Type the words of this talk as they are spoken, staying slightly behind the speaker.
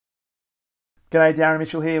G'day, Darren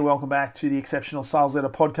Mitchell here. Welcome back to the Exceptional Sales Leader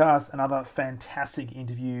Podcast. Another fantastic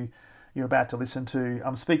interview you're about to listen to.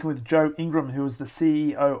 I'm speaking with Joe Ingram, who is the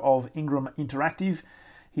CEO of Ingram Interactive.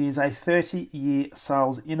 He is a 30-year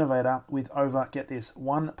sales innovator with over, get this,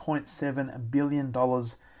 $1.7 billion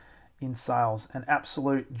in sales. An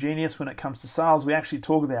absolute genius when it comes to sales. We actually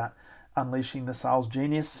talk about unleashing the sales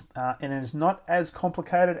genius, and it is not as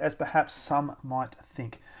complicated as perhaps some might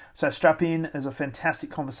think. So strap in, there's a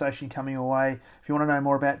fantastic conversation coming your way. If you want to know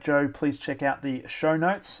more about Joe, please check out the show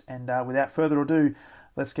notes. And without further ado,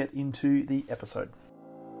 let's get into the episode.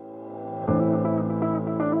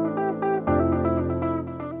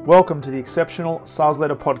 Welcome to the Exceptional Sales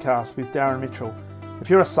Leader Podcast with Darren Mitchell. If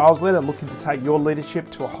you're a sales leader looking to take your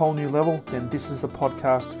leadership to a whole new level, then this is the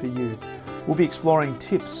podcast for you. We'll be exploring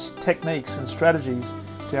tips, techniques, and strategies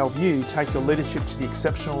to help you take your leadership to the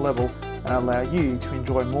exceptional level and allow you to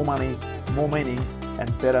enjoy more money, more meaning,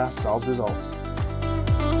 and better sales results.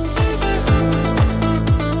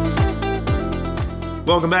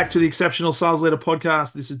 Welcome back to the Exceptional Sales Leader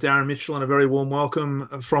Podcast. This is Darren Mitchell, and a very warm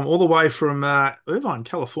welcome from all the way from Irvine,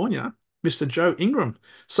 California, Mr. Joe Ingram.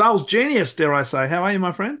 Sales genius, dare I say. How are you,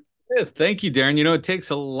 my friend? Yes, thank you, Darren. You know, it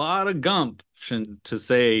takes a lot of gumption to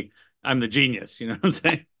say I'm the genius. You know what I'm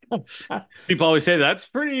saying? People always say that's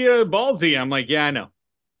pretty ballsy. I'm like, yeah, I know.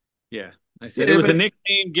 Yeah, I said it was a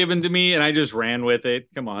nickname given to me, and I just ran with it.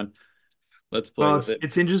 Come on, let's play with it.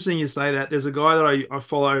 It's interesting you say that. There's a guy that I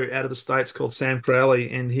follow out of the States called Sam Crowley,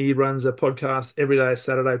 and he runs a podcast, Everyday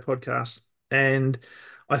Saturday podcast. And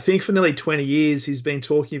I think for nearly 20 years, he's been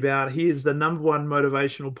talking about he is the number one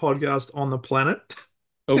motivational podcast on the planet.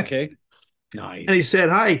 Okay, nice. And he said,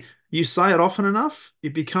 hey, you say it often enough,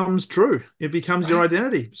 it becomes true. It becomes your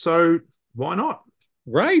identity. So why not?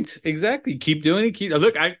 Right, exactly. Keep doing it.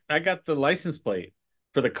 Look, I got the license plate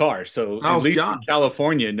for the car, so at least in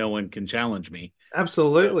California, no one can challenge me.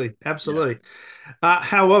 Absolutely, absolutely. Yeah.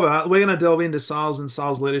 However, we're going to delve into sales and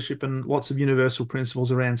sales leadership and lots of universal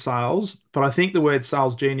principles around sales. But I think the word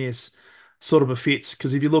sales genius sort of befits,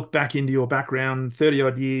 because if you look back into your background, 30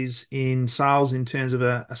 odd years in sales in terms of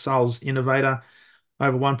a sales innovator,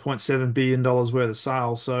 over $1.7 billion worth of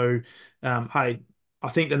sales. So, hey, I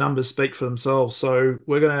think the numbers speak for themselves. So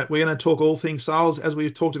we're gonna talk all things sales, as we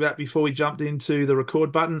talked about before we jumped into the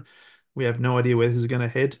record button. We have no idea where this is going to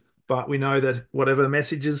head, but we know that whatever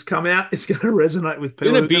messages come out, it's going to resonate with people.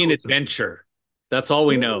 It's going to be an adventure. That's all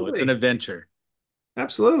we know. It's an adventure.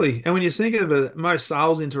 Absolutely. And when you think of most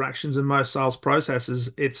sales interactions and most sales processes,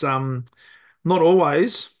 it's not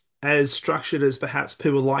always as structured as perhaps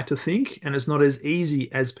people like to think, and it's not as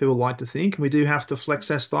easy as people like to think. We do have to flex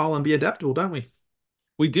our style and be adaptable, don't we?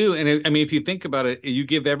 We do. And I mean, if you think about it, you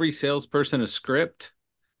give every salesperson a script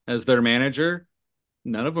as their manager,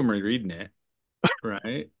 none of them are reading it,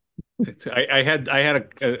 right? I had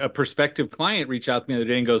a prospective client reach out to me the other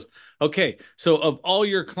day and goes, okay, so of all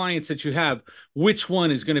your clients that you have, which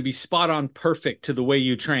one is going to be spot on perfect to the way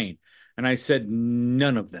you train? And I said,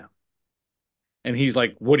 none of them. And he's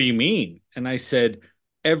like, what do you mean? And I said,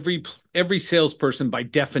 every salesperson by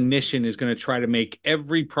definition is going to try to make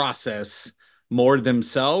every process more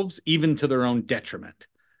themselves, even to their own detriment.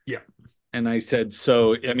 Yeah. And I said,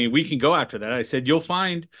 so, I mean, we can go after that. I said,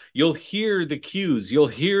 you'll hear the cues. You'll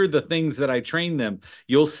hear the things that I train them.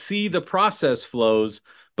 You'll see the process flows,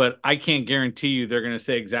 but I can't guarantee you they're going to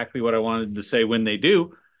say exactly what I wanted to say when they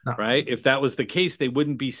do, right? If that was the case, they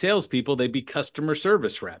wouldn't be salespeople. They'd be customer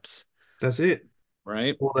service reps. That's it.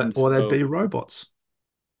 Right? Or they'd be robots.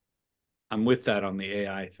 I'm with that on the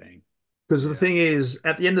AI thing. Because the thing is,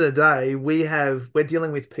 at the end of the day, we're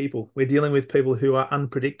dealing with people. We're dealing with people who are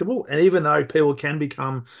unpredictable. And even though people can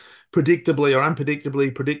become predictably or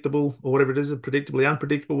unpredictably predictable, or whatever it is, predictably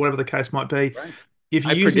unpredictable, whatever the case might be. Right. If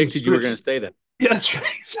I predicted you were going to say that. Yeah, that's right.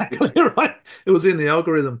 Exactly right. It was in the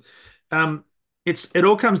algorithm. It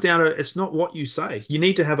all comes down to, it's not what you say. You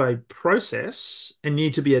need to have a process and you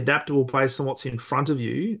need to be adaptable based on what's in front of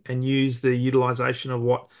you and use the utilization of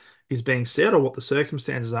what is being said or what the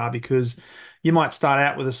circumstances are, because you might start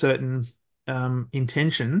out with a certain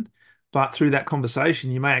intention, but through that conversation,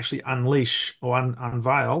 you may actually unleash or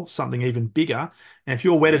unveil something even bigger. And if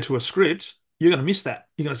you're wedded to a script, you're going to miss that.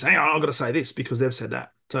 You're going to say, oh, I've got to say this because they've said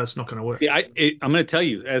that. So it's not going to work. See, I'm going to tell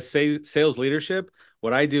you, as sales leadership,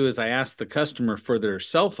 what I do is I ask the customer for their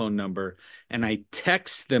cell phone number and I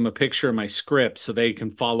text them a picture of my script so they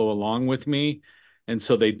can follow along with me. And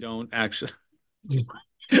so they don't actually... Yeah.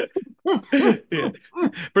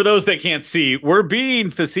 For those that can't see, we're being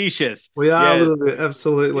facetious. We are a little bit,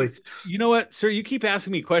 absolutely. You know what, sir? You keep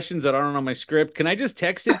asking me questions that aren't on my script. Can I just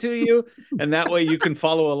text it to you? And that way you can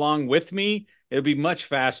follow along with me. It'll be much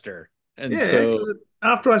faster. And Yeah, so, because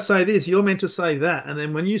after I say this, you're meant to say that, and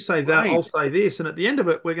then when you say that, I'll right, say this, and at the end of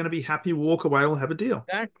it, we're going to be happy, walk away, we'll have a deal.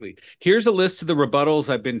 exactly. Here's a list of the rebuttals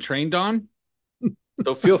I've been trained on.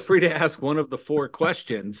 So feel free to ask one of the four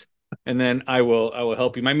questions, and then I will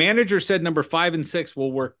help you. My manager said number 5 and 6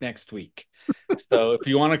 will work next week. So if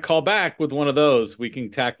you want to call back with one of those, we can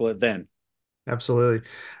tackle it then. Absolutely.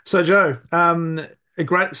 So, Joe, a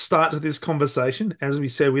great start to this conversation. As we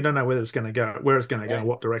said, we don't know whether it's going to go, where it's going to go, Right.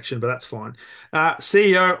 what direction, but that's fine.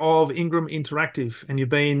 CEO of Ingram Interactive, and you've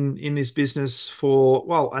been in this business for,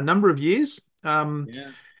 well, a number of years. Yeah.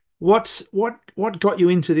 What got you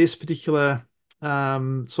into this particular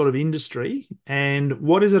sort of industry, and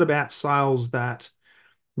what is it about sales that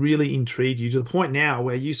really intrigued you to the point now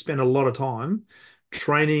where you spend a lot of time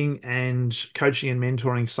training and coaching and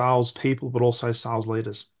mentoring sales people, but also sales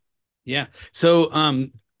leaders? Yeah. So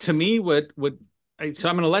to me, so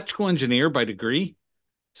I'm an electrical engineer by degree.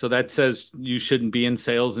 So that says you shouldn't be in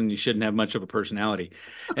sales and you shouldn't have much of a personality.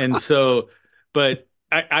 And so, but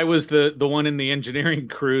I was the one in the engineering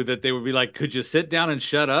crew that they would be like, "Could you sit down and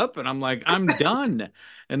shut up?" And I'm like, "I'm done."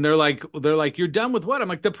 And they're like, "You're done with what?" I'm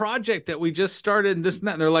like, "The project that we just started and this and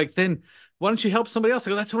that." And they're like, "Then why don't you help somebody else?" I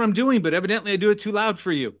go, "That's what I'm doing, but evidently I do it too loud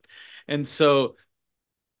for you." And so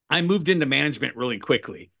I moved into management really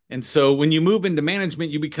quickly. And so when you move into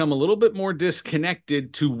management, you become a little bit more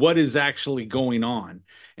disconnected to what is actually going on.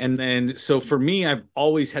 And then, so for me, I've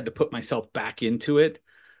always had to put myself back into it.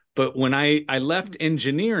 But when I left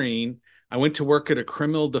engineering, I went to work at a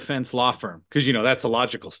criminal defense law firm because, that's a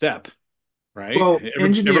logical step, right? Well, Everybody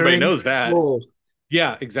engineering, knows that. law.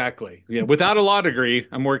 Yeah, exactly. Yeah, without a law degree,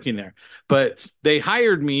 I'm working there. But they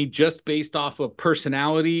hired me just based off of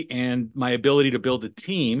personality and my ability to build a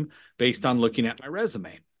team based on looking at my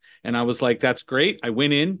resume. And I was like, that's great. I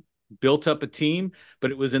went in, built up a team,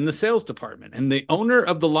 but it was in the sales department. And the owner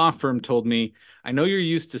of the law firm told me, I know you're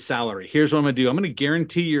used to salary. Here's what I'm going to do. I'm going to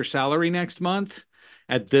guarantee your salary next month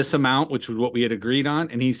at this amount, which was what we had agreed on.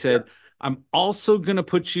 And he Yeah. said, I'm also going to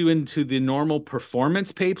put you into the normal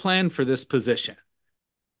performance pay plan for this position.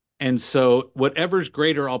 And so whatever's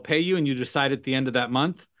greater, I'll pay you, and you decide at the end of that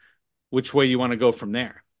month which way you want to go from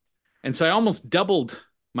there. And so I almost doubled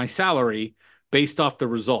my salary based off the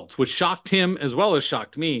results, which shocked him as well as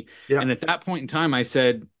shocked me. Yeah. And at that point in time, I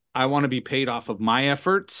said, I want to be paid off of my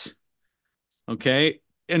efforts, okay,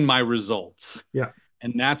 and my results. Yeah.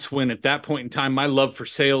 And that's when, at that point in time, my love for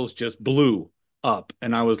sales just blew up.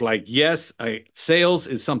 And I was like, yes, sales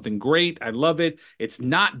is something great. I love it. It's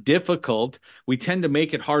not difficult. We tend to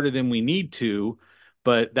make it harder than we need to,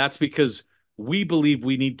 but that's because we believe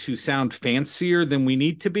we need to sound fancier than we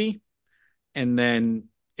need to be. And then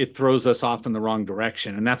it throws us off in the wrong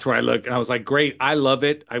direction. And that's where I look and I was like, great. I love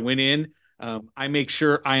it. I went in. I make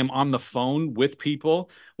sure I am on the phone with people.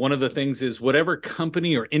 One of the things is whatever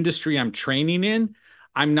company or industry I'm training in,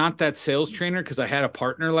 I'm not that sales trainer because I had a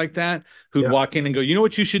partner like that who'd Yeah. walk in and go, you know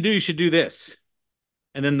what you should do? You should do this.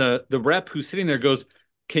 And then the rep who's sitting there goes,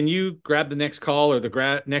 can you grab the next call or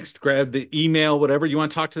grab the email, whatever you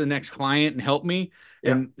want to talk to the next client and help me?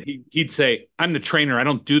 Yeah. And he'd say, I'm the trainer. I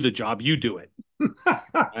don't do the job. You do it.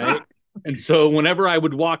 Right. And so whenever I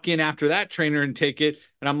would walk in after that trainer and take it,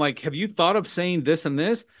 and I'm like, have you thought of saying this and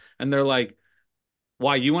this? And they're like,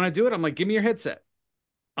 why you want to do it? I'm like, give me your headset.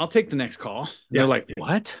 I'll take the next call. And they're Yeah. like,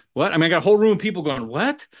 what? What? I mean, I got a whole room of people going,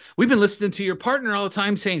 what? We've been listening to your partner all the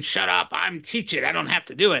time saying, shut up. I'm teach it. I don't have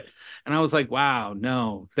to do it. And I was like, wow,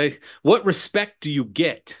 no. What respect do you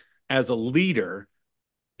get as a leader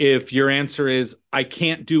if your answer is, I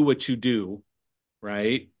can't do what you do?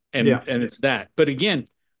 Right. Yeah. And it's that. But again,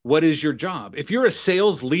 what is your job? If you're a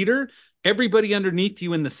sales leader, everybody underneath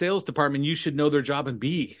you in the sales department, you should know their job and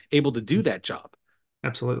be able to do that job.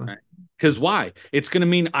 Absolutely. Right. Because why? It's going to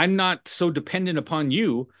mean I'm not so dependent upon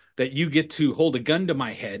you that you get to hold a gun to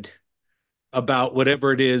my head about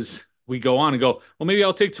whatever it is we go on and go, well, maybe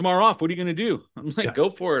I'll take tomorrow off. What are you going to do? I'm like, Yeah. go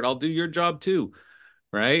for it. I'll do your job too.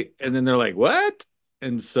 Right. And then they're like, what?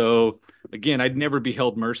 And so again, I'd never be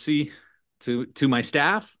held mercy to my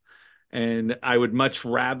staff. And I would much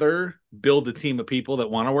rather build a team of people that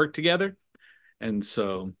want to work together. And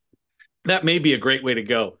so that may be a great way to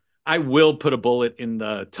go. I will put a bullet in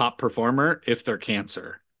the top performer if they're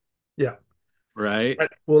cancer, Yeah. right?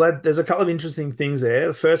 Well, there's a couple of interesting things there.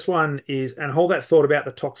 The first one is, and hold that thought about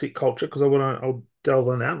the toxic culture because I'll delve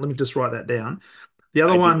on that. Let me just write that down. The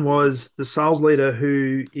other I do. one was the sales leader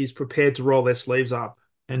who is prepared to roll their sleeves up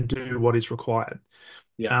and do what is required.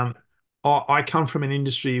 Yeah. Um, I come from an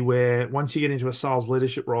industry where once you get into a sales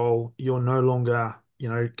leadership role, you're no longer,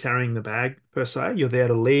 carrying the bag per se. You're there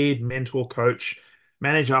to lead, mentor, coach,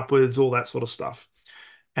 manage upwards, all that sort of stuff.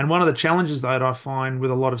 And one of the challenges that I find with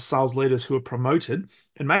a lot of sales leaders who are promoted,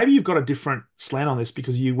 and maybe you've got a different slant on this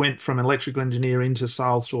because you went from an electrical engineer into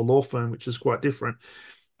sales to a law firm, which is quite different.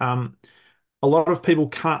 Um, a lot of people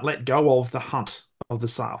can't let go of the hunt of the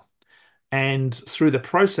sale. And through the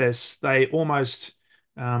process, they almost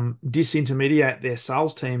disintermediate their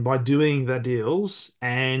sales team by doing the deals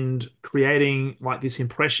and creating like this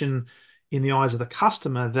impression in the eyes of the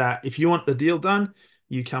customer that if you want the deal done,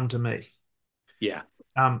 you come to me. Yeah.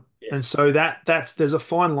 Um, Yeah. and so that's there's a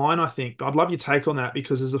fine line, I think. I'd love your take on that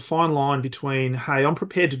because there's a fine line between, hey, I'm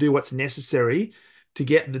prepared to do what's necessary to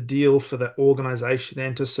get the deal for the organization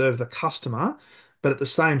and to serve the customer. But at the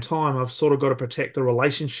same time, I've sort of got to protect the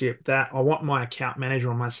relationship that I want my account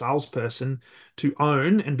manager or my salesperson to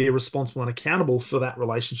own and be responsible and accountable for that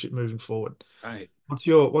relationship moving forward. Right. What's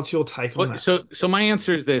your take on Well, that? so my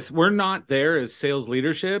answer is this: we're not there as sales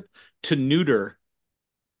leadership to neuter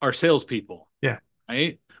our salespeople, Yeah.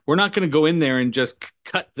 right? We're not going to go in there and just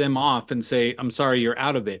cut them off and say, I'm sorry, you're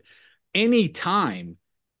out of it. Anytime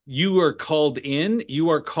you are called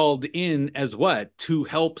in as what? To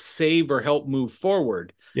help save or help move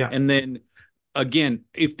forward. Yeah. And then again,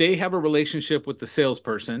 if they have a relationship with the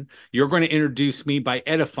salesperson, you're going to introduce me by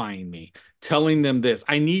edifying me, telling them this.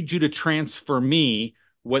 I need you to transfer me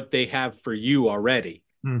what they have for you already.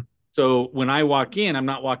 Mm. So when I walk in, I'm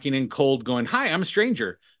not walking in cold going, Hi, I'm a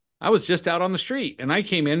stranger. I was just out on the street and I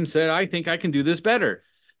came in and said, I think I can do this better.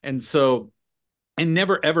 And so, and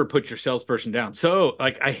never ever put your salesperson down. So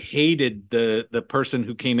like I hated the person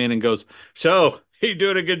who came in and goes, So he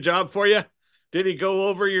doing a good job for you? Did he go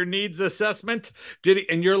over your needs assessment? Did he?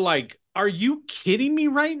 And you're like, Are you kidding me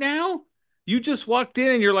right now? You just walked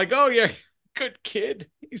in and you're like, Oh yeah, good kid.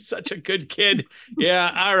 He's such a good kid.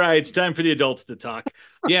 Yeah, all right. It's time for the adults to talk.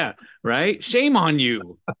 Yeah, right. Shame on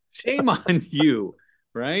you. Shame on you.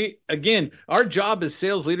 Right. Again, our job as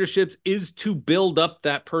sales leaderships is to build up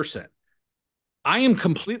that person. I am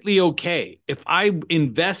completely okay if I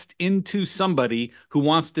invest into somebody who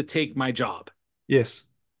wants to take my job. Yes.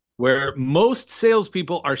 Where most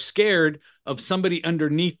salespeople are scared of somebody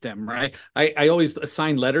underneath them, right? I always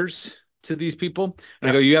assign letters to these people and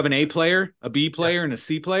I Yeah. go, you have an A player, a B Yeah. player, and a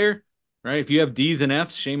C player, right? If you have D's and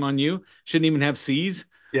F's, shame on you. Shouldn't even have C's,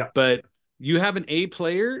 Yeah. but you have an A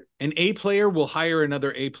player will hire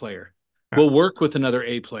another A player, Yeah. will work with another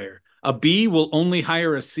A player. A B will only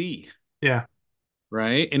hire a C, Yeah.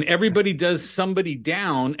 right? And everybody does somebody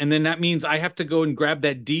down, and then that means I have to go and grab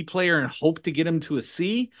that D player and hope to get him to a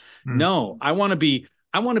C. Mm. No, I want to be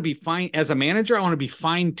fine as a manager. I want to be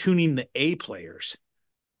fine tuning the A players,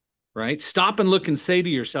 right? Stop and look and say to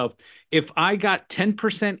yourself, if I got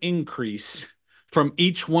 10% increase from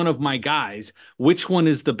each one of my guys, which one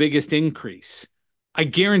is the biggest increase? I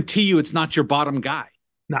guarantee you it's not your bottom guy.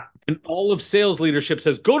 No. And all of sales leadership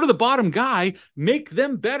says, go to the bottom guy, make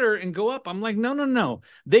them better and go up. I'm like, no, no, no.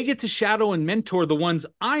 They get to shadow and mentor the ones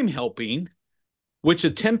I'm helping, which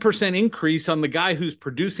a 10% increase on the guy who's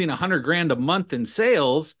producing 100 grand a month in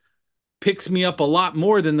sales picks me up a lot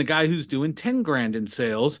more than the guy who's doing 10 grand in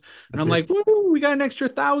sales. And That's I'm it. like, woo, we got an extra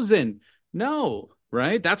 1,000. No,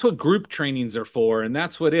 right? That's what group trainings are for. And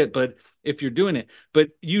that's what but if you're doing it, but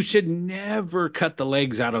you should never cut the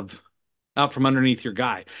legs out from underneath your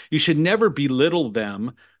guy. You should never belittle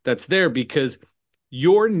them that's there because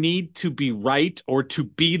your need to be right or to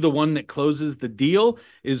be the one that closes the deal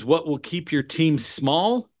is what will keep your team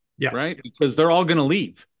small, Yeah. right? Because they're all going to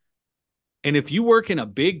leave. And if you work in a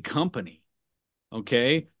big company,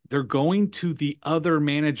 okay, they're going to the other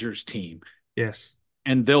manager's team Yes.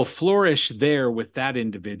 and they'll flourish there with that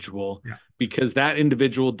individual Yeah. because that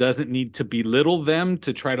individual doesn't need to belittle them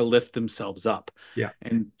to try to lift themselves up. Yeah.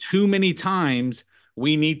 And too many times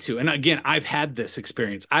we need to. And again, I've had this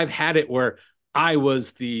experience. I've had it where I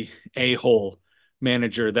was the a-hole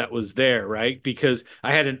manager that was there, right? Because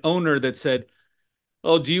I had an owner that said,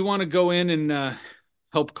 Oh, do you want to go in and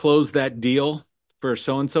help close that deal for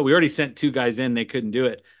so and so? We already sent two guys in, they couldn't do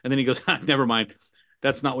it. And then he goes, Never mind.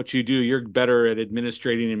 That's not what you do. You're better at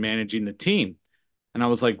administrating and managing the team. And I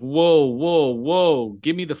was like, Whoa, whoa, whoa.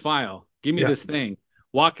 Give me the file. Give me Yeah. this thing.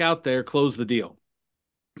 Walk out there, close the deal.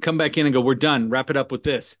 Come back in and go, We're done. Wrap it up with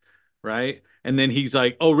this. Right. And then he's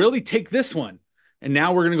like, Oh, really? Take this one. And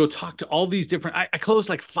now we're going to go talk to all these different. I closed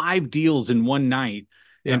like 5 deals in one night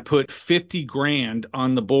Yeah. and put 50 grand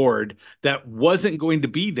on the board that wasn't going to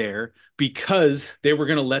be there because they were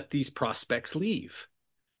going to let these prospects leave.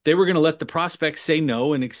 They were going to let the prospects say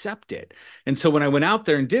no and accept it. And so when I went out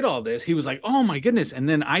there and did all this, he was like, Oh my goodness. And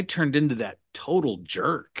then I turned into that total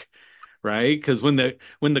jerk, right? Because when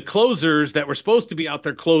the closers that were supposed to be out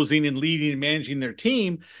there closing and leading and managing their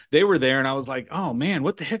team, they were there, and I was like, oh man,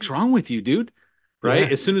 what the heck's wrong with you, dude? Right? Yeah.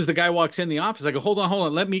 As soon as the guy walks in the office, I go, hold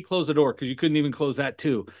on, let me close the door because you couldn't even close that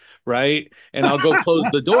too, right? And I'll go close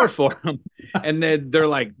the door for them, and then they're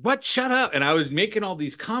like, "What? Shut up!" And I was making all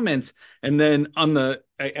these comments, and then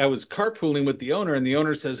I was carpooling with the owner, and the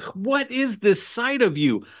owner says, "What is this side of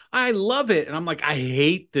you? I love it." And I'm like, "I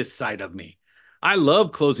hate this side of me. I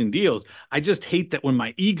love closing deals. I just hate that when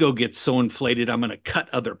my ego gets so inflated, I'm going to cut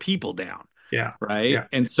other people down." Yeah. Right. Yeah.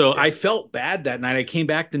 And so Yeah. I felt bad that night. I came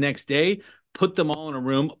back the next day, put them all in a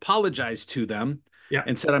room, apologized to them, Yeah.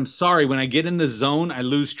 and said, "I'm sorry. When I get in the zone, I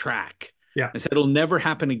lose track." Yeah. I said, "It'll never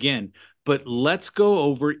happen again. But let's go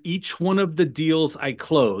over each one of the deals I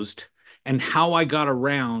closed and how I got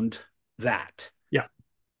around that." Yeah.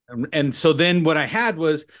 And so then what I had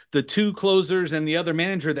was the two closers and the other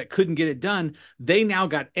manager that couldn't get it done. They now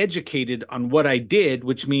got educated on what I did,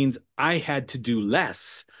 which means I had to do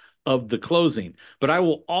less of the closing. But I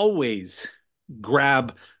will always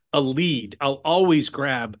grab a lead. I'll always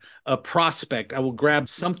grab a prospect. I will grab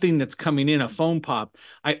something that's coming in, a phone pop.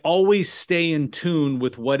 I always stay in tune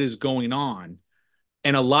with what is going on.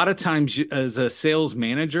 And a lot of times, as a sales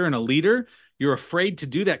manager and a leader, you're afraid to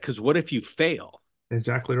do that because what if you fail?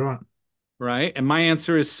 Exactly right. Right. And my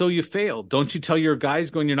answer is, so you failed. Don't you tell your guys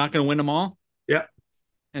going, you're not going to win them all? Yeah.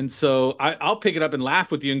 And so I'll pick it up and laugh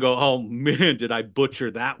with you and go, oh man, did I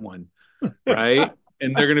butcher that one? Right.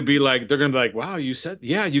 And they're going to be like, wow, you said,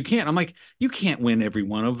 yeah, you can't. I'm like, you can't win every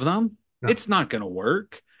one of them. No. It's not going to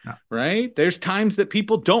work. No. Right. There's times that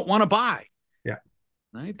people don't want to buy. Yeah.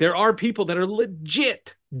 Right. There are people that are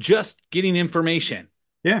legit just getting information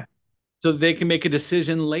Yeah. so that they can make a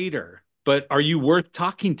decision later. But are you worth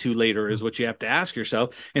talking to later is what you have to ask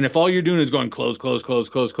yourself. And if all you're doing is going close, close, close,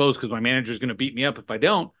 close, close, because my manager's going to beat me up if I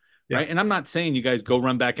don't, Yeah. right? And I'm not saying you guys go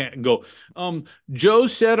run back and go, Joe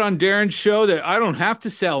said on Darren's show that I don't have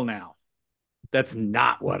to sell now. That's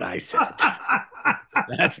not what I said.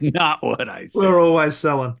 That's not what I We're said. always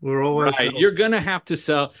selling. We're always Right. selling. You're going to have to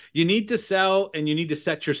sell. You need to sell and you need to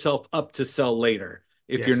set yourself up to sell later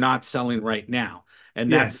if you're Yes. not selling right now. And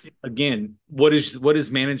Yeah. that's again, what is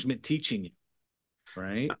management teaching you?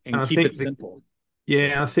 Right. And And I keep it think simple. yeah,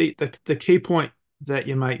 and I think the key point that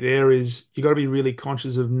you make there is you got to be really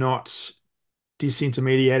conscious of not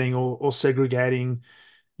disintermediating or segregating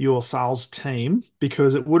your sales team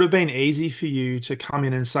because it would have been easy for you to come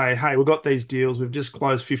in and say, hey, we've got these deals. We've just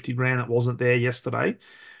closed 50 grand that wasn't there yesterday.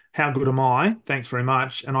 How good am I? Thanks very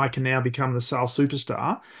much. And I can now become the sales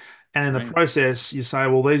superstar. And in the Right. process, you say,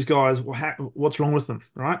 well, these guys, well, what's wrong with them,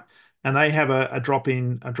 right? And they have a drop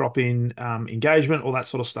in engagement, all that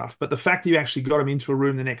sort of stuff. But the fact that you actually got them into a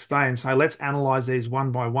room the next day and say, let's analyze these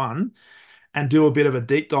one by one and do a bit of a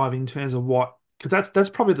deep dive in terms of what, because that's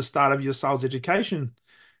probably the start of your sales education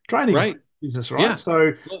training Right. business, right? Yeah.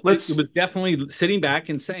 So Well, it let's, was definitely sitting back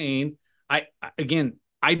and saying, again,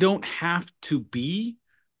 I don't have to be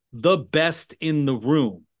the best in the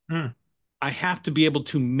room. mm, I have to be able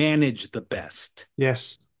to manage the best.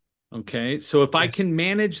 yes, Okay. So if I yes, can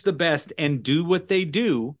manage the best and do what they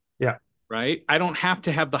do, yeah, right, I don't have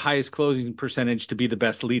to have the highest closing percentage to be the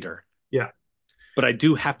best leader, yeah, but I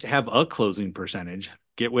do have to have a closing percentage.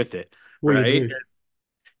 Get with it. well, you Right. do,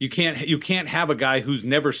 You can't have a guy who's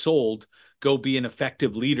never sold go be an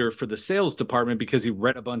effective leader for the sales department because he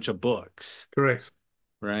read a bunch of books. correct.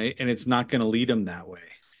 Right. And it's not going to lead him that way.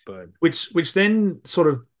 But Which then sort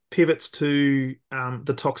of pivots to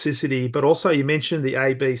the toxicity, but also you mentioned the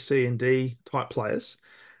A, B, C, and D type players,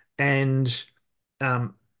 and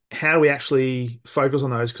um, how do we actually focus on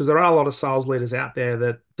those? Because there are a lot of sales leaders out there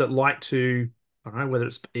that like to, I don't know, whether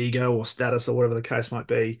it's ego or status or whatever the case might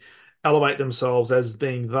be, elevate themselves as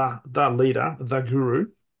being the leader, the guru,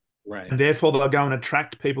 right. and therefore they'll go and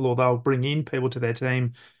attract people or they'll bring in people to their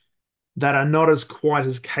team that are not as quite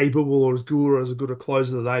as capable or as good or as good a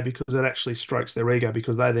closer as they because it actually strokes their ego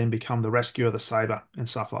because they then become the rescuer, the saver, and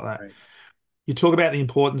stuff like that. Right. You talk about the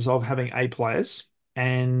importance of having A players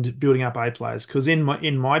and building up A players because in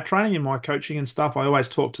my training, in my coaching and stuff, I always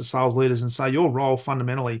talk to sales leaders and say your role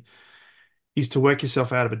fundamentally is to work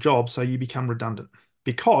yourself out of a job so you become redundant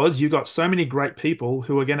because you've got so many great people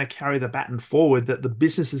who are going to carry the baton forward that the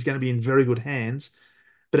business is going to be in very good hands,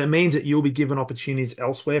 but it means that you'll be given opportunities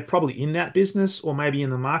elsewhere, probably in that business or maybe in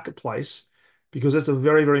the marketplace, because it's a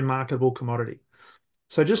very, very marketable commodity.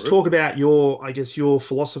 So just True. talk about your, I guess, your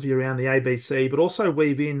philosophy around the ABC, but also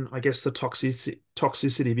weave in, I guess, the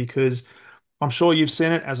toxicity, because I'm sure you've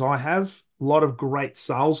seen it as I have. A lot of great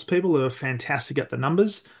salespeople who are fantastic at the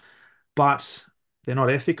numbers, but they're not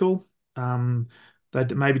ethical. Um, They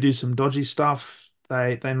maybe do some dodgy stuff.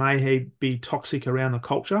 They may be toxic around the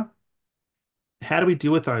culture. How do we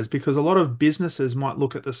deal with those? Because a lot of businesses might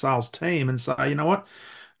look at the sales team and say, you know what,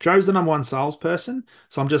 Joe's the number one salesperson,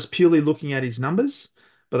 so I'm just purely looking at his numbers,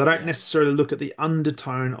 but they don't Yeah. necessarily look at the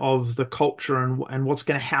undertone of the culture and what's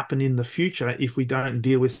going to happen in the future if we don't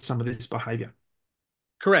deal with some of this behavior.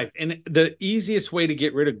 Correct. And the easiest way to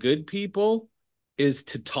get rid of good people is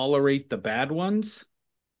to tolerate the bad ones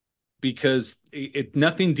because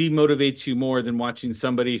nothing demotivates you more than watching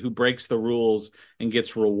somebody who breaks the rules and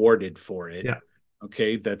gets rewarded for it. Yeah.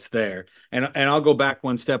 Okay, that's there. And I'll go back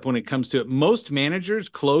one step when it comes to it. Most managers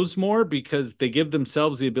close more because they give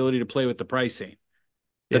themselves the ability to play with the pricing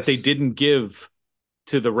that they Yes. didn't give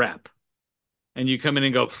to the rep. And you come in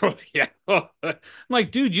and go, oh, yeah. I'm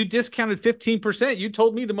like, dude, you discounted 15%. You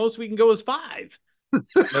told me the most we can go is 5.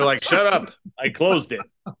 They're like, shut up. I closed it.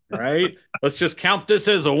 Right. Let's just count this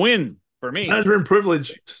as a win for me. Management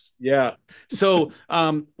privilege. Yeah. So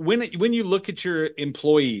when you look at your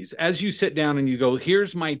employees, as you sit down and you go,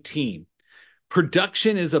 here's my team,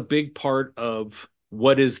 production is a big part of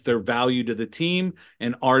what is their value to the team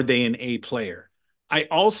and are they an A player? I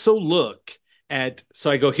also look at,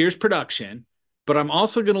 so I go, here's production, but I'm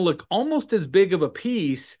also going to look almost as big of a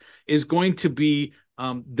piece is going to be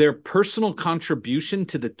their personal contribution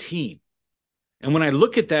to the team. And when I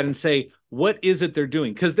look at that and say, what is it they're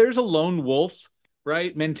doing? Because there's a lone wolf,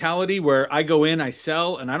 right, mentality where I go in, I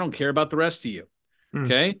sell, and I don't care about the rest of you. Mm.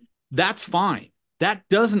 Okay. That's fine. That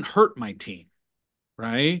doesn't hurt my team.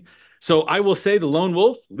 Right. So I will say the lone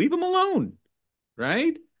wolf, leave him alone.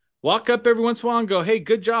 Right. Walk up every once in a while and go, hey,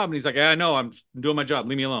 good job. And he's like, I know I'm doing my job.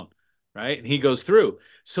 Leave me alone. Right. And he goes through.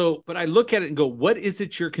 So, but I look at it and go, what is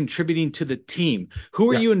it you're contributing to the team? Who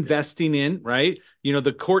are Yeah. you investing in? Right. You know,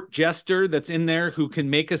 the court jester that's in there who can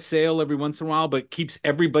make a sale every once in a while, but keeps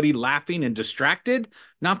everybody laughing and distracted.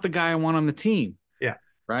 Not the guy I want on the team. Yeah.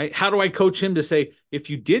 Right. How do I coach him to say, if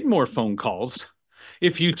you did more phone calls,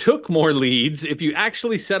 if you took more leads, if you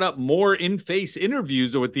actually set up more in-face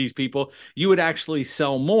interviews with these people, you would actually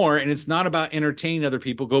sell more. And it's not about entertaining other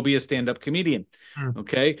people. Go be a stand-up comedian. Mm.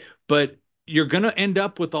 Okay. But you're going to end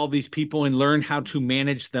up with all these people and learn how to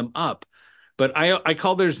manage them up. But I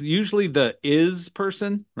call there's usually the is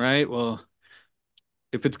person, right? Well,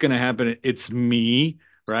 if it's going to happen, it's me,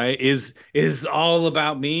 right? Is all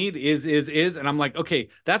about me, is. And I'm like, okay,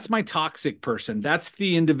 that's my toxic person. That's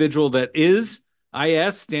the individual that is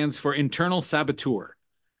stands for internal saboteur.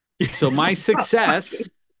 So my success,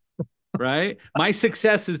 right? My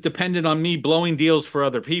success is dependent on me blowing deals for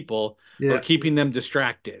other people or Yeah. keeping them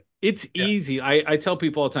distracted. It's Yeah. easy. I tell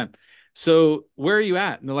people all the time. So where are you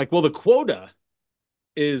at? And they're like, well, the quota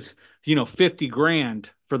is, 50 grand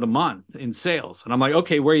for the month in sales. And I'm like,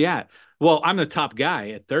 okay, where are you at? Well, I'm the top guy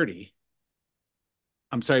at 30.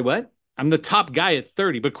 I'm sorry, what? I'm the top guy at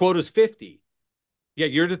 30, but quota's 50. Yeah,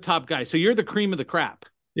 you're the top guy. So you're the cream of the crap.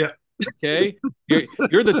 Yeah. Okay.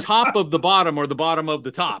 You're the top of the bottom or the bottom of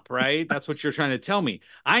the top, right? That's what you're trying to tell me.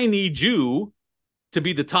 I need you to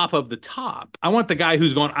be the top of the top. I want the guy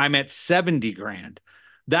who's going, I'm at 70 grand.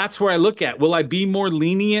 That's where I look at. Will I be more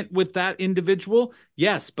lenient with that individual?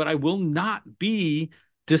 Yes, but I will not be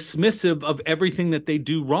dismissive of everything that they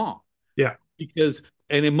do wrong. Yeah. Because,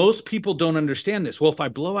 and most people don't understand this. Well, if I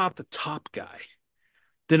blow out the top guy,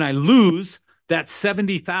 then I lose that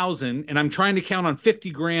 70,000 and I'm trying to count on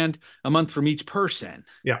 50 grand a month from each person.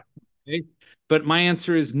 Yeah. Okay? But my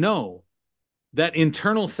answer is no. That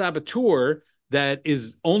internal saboteur that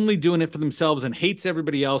is only doing it for themselves and hates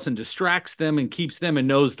everybody else and distracts them and keeps them and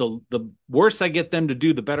knows the worse I get them to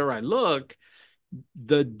do, the better I look.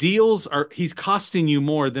 The deals he's costing you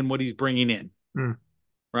more than what he's bringing in. Mm.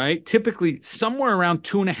 Right? Typically somewhere around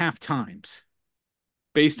 2.5 times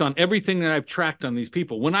based on everything that I've tracked on these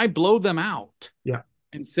people. When I blow them out Yeah.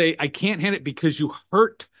 and say, I can't hand it because you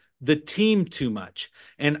hurt the team too much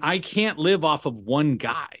and I can't live off of one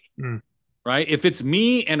guy. Mm. Right? If it's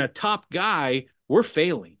me and a top guy, we're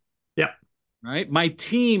failing. Yeah. Right? My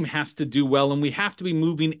team has to do well and we have to be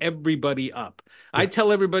moving everybody up. Yeah. I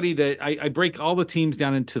tell everybody that I break all the teams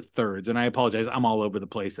down into thirds and I apologize. I'm all over the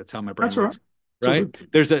place. That's how my brain That's all works. right.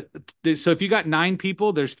 Right? So if you got 9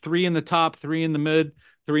 people, there's 3 in the top, 3 in the mid,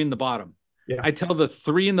 3 in the bottom. Yeah. I tell the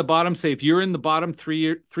 3 in the bottom, say if you're in the bottom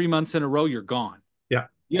 3 months in a row, you're gone. Yeah.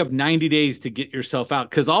 You have 90 days to get yourself out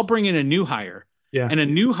because I'll bring in a new hire. Yeah. And a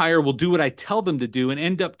new hire will do what I tell them to do and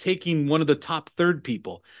end up taking one of the top third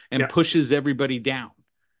people and pushes everybody down.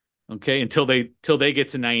 Okay. Until they get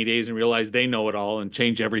to 90 days and realize they know it all and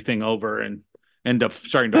change everything over and end up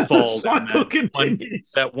starting to fall. Cycle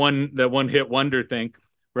continues. That one hit wonder thing.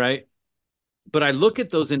 Right. But I look at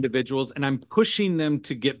those individuals and I'm pushing them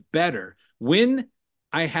to get better. When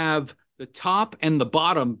I have the top and the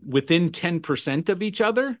bottom within 10% of each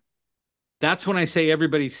other, that's when I say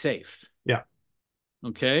everybody's safe. Yeah.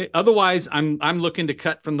 Okay. Otherwise, I'm looking to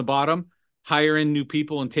cut from the bottom, hire in new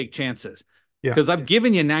people and take chances. Yeah. Because I've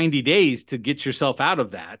given you 90 days to get yourself out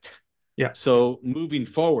of that. Yeah. So moving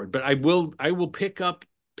forward, but I will pick up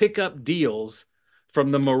deals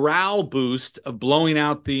from the morale boost of blowing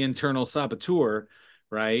out the internal saboteur,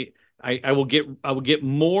 right? I will get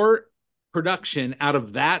more production out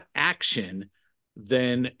of that action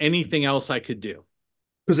than anything else I could do.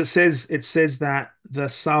 Because it says that the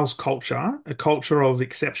sales culture, a culture of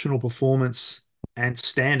exceptional performance and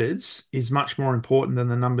standards, is much more important than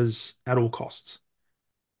the numbers at all costs.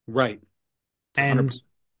 Right. It's And 100%.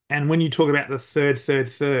 and when you talk about the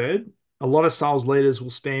third, a lot of sales leaders will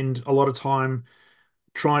spend a lot of time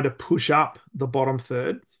trying to push up the bottom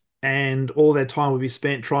third, and all their time will be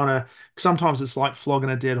spent trying to. Sometimes it's like flogging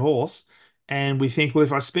a dead horse, and we think, well,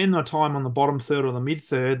 if I spend my time on the bottom third or the mid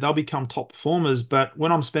third, they'll become top performers. But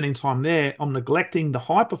when I'm spending time there, I'm neglecting the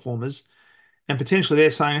high performers, and potentially they're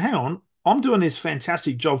saying, "Hang on, I'm doing this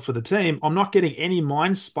fantastic job for the team. I'm not getting any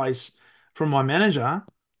mind space from my manager.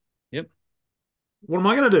 Yep. What am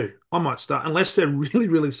I going to do?" I might start, unless they're really,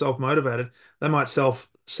 really self-motivated, they might start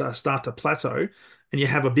to plateau, and you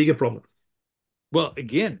have a bigger problem. Well,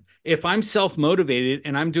 again, if I'm self-motivated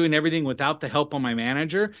and I'm doing everything without the help of my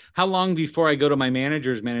manager, how long before I go to my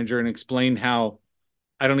manager's manager and explain how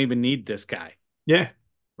I don't even need this guy? Yeah.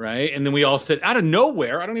 Right. And then we all said out of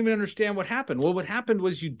nowhere, I don't even understand what happened. Well, what happened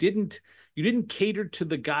was you didn't cater to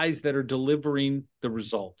the guys that are delivering the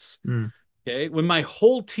results. Mm. Okay. When my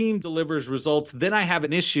whole team delivers results, then I have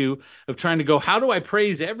an issue of trying to go, how do I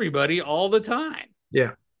praise everybody all the time?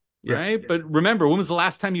 Yeah. Yeah. Right. But remember, when was the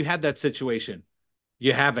last time you had that situation?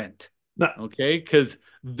 You haven't. No. Okay. Because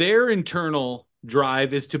their internal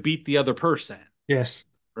drive is to beat the other person. Yes.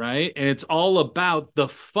 Right. And it's all about the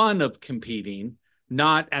fun of competing,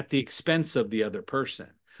 not at the expense of the other person.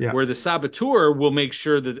 Yeah. Where the saboteur will make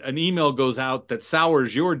sure that an email goes out that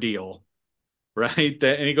sours your deal, right?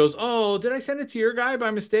 And he goes, "Oh, did I send it to your guy by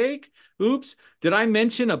mistake? Oops. Did I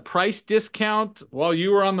mention a price discount while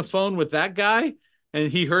you were on the phone with that guy? And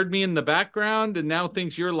he heard me in the background and now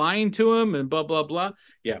thinks you're lying to him and blah, blah, blah."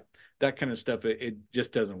 Yeah, that kind of stuff. It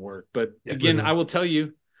just doesn't work. But Yeah. again, Really I not. will tell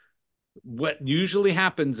you what usually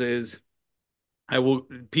happens is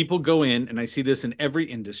people go in, and I see this in every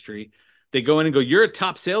industry. They go in and go, "You're a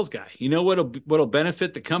top sales guy. You know what'll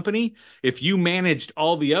benefit the company if you managed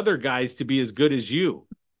all the other guys to be as good as you."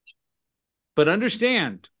 But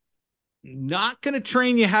understand, not going to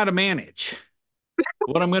train you how to manage.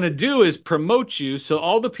 What I'm going to do is promote you so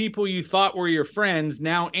all the people you thought were your friends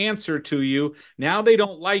now answer to you. Now they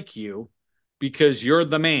don't like you because you're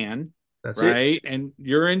the man, That's it. right? And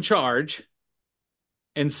you're in charge.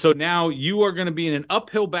 And so now you are going to be in an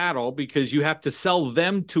uphill battle because you have to sell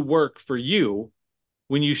them to work for you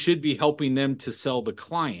when you should be helping them to sell the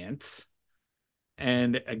clients.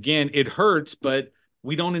 And again, it hurts, but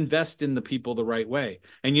we don't invest in the people the right way.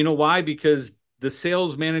 And you know why? Because the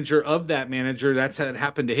sales manager of that manager, that's how it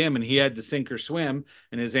happened to him. And he had to sink or swim.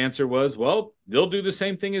 And his answer was, "Well, they'll do the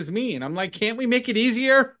same thing as me." And I'm like, can't we make it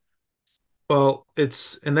easier? Well,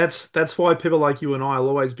 that's why people like you and I will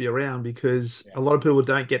always be around, because Yeah. a lot of people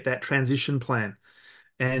don't get that transition plan.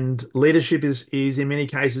 And leadership is in many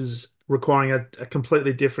cases requiring a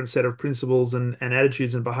completely different set of principles and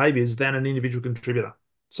attitudes and behaviors than an individual contributor.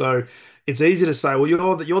 So it's easy to say, well,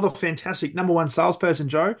 you're the fantastic number one salesperson,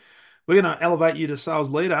 Joe. We're going to elevate you to sales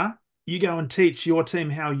leader. You go and teach your team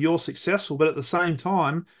how you're successful, but at the same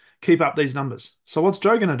time, keep up these numbers. So what's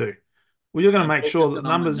Joe going to do? Well, you're going to I'm make sure that focusing the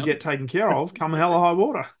on the numbers get number. taken care of come hell or high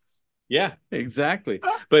water. Yeah, exactly.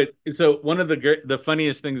 But so one of the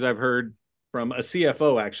funniest things I've heard from a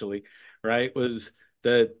CFO actually, right, was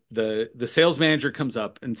the sales manager comes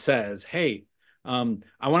up and says, "Hey,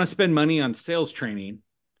 I want to spend money on sales training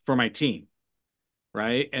for my team,"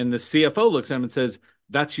 right? And the CFO looks at him and says,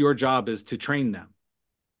 "That's your job, is to train them."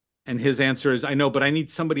 And his answer is, "I know, but I need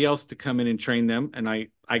somebody else to come in and train them." And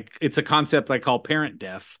it's a concept I call parent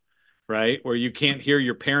deaf, right? Where you can't hear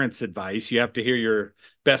your parents' advice. You have to hear your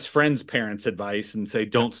best friend's parents' advice and say, Yeah.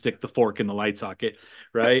 "Don't stick the fork in the light socket,"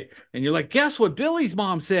 right? And you're like, "Guess what Billy's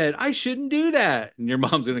mom said? I shouldn't do that." And your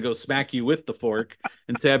mom's going to go smack you with the fork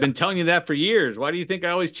and say, "I've been telling you that for years. Why do you think I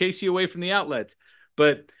always chase you away from the outlets?"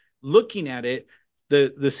 But looking at it,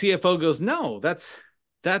 the CFO goes, "No, that's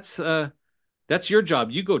your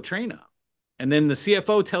job. You go train them." And then the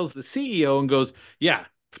CFO tells the CEO and goes, "Yeah,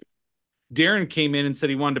 Darren came in and said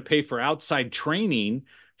he wanted to pay for outside training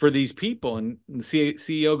for these people. And the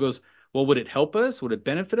CEO goes, well, would it help us? Would it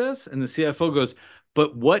benefit us? And the CFO goes,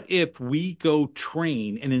 but what if we go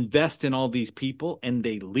train and invest in all these people and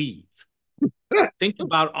they leave? Think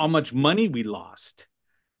about how much money we lost.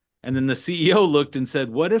 And then the CEO looked and said,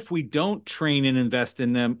 what if we don't train and invest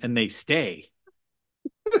in them and they stay?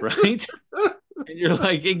 Right? And you're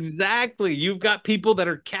like, exactly. You've got people that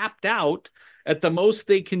are capped out at the most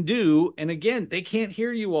they can do. And again, they can't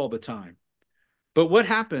hear you all the time. But what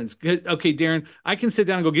happens? Okay, Darren, I can sit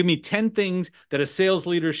down and go, give me 10 things that a sales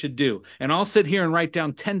leader should do. And I'll sit here and write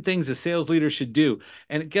down 10 things a sales leader should do.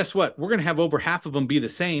 And guess what? We're going to have over half of them be the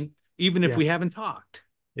same, even if Yeah. we haven't talked.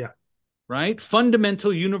 Yeah. Right?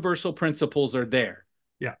 Fundamental universal principles are there.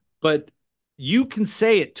 Yeah. But you can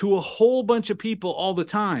say it to a whole bunch of people all the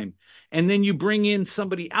time. And then you bring in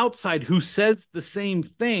somebody outside who says the same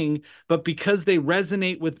thing, but because they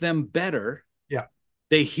resonate with them better, Yeah.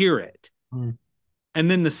 they hear it. Mm. And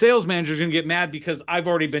then the sales manager is going to get mad because I've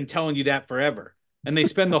already been telling you that forever. And they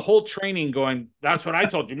spend the whole training going, that's what I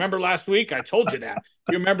told you. Remember last week? I told you that.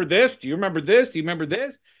 Do you remember this? Do you remember this? Do you remember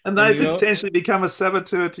this? And And they you know, potentially become a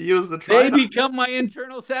saboteur to you as the they trainer. become my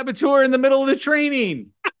internal saboteur in the middle of the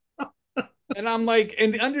training. And I'm like,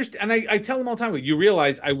 and understand, and I tell them all the time, you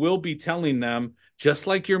realize I will be telling them, just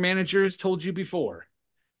like your manager has told you before,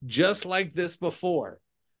 just like this before,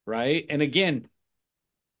 right? And again,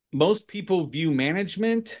 most people view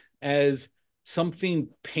management as something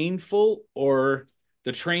painful, or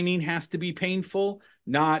the training has to be painful,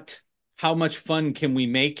 not how much fun can we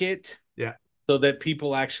make it, Yeah. so that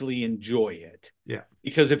people actually enjoy it. Yeah.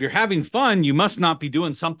 Because if you're having fun, you must not be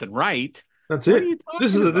doing something right. That's What are it. you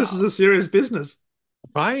This talking is about? a serious business.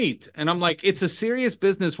 Right. And I'm like, it's a serious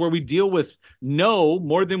business where we deal with no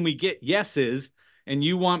more than we get yeses. And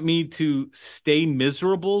you want me to stay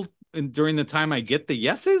miserable during the time I get the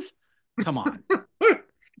yeses? Come on.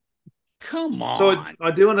 Come So on.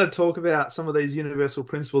 I do want to talk about some of these universal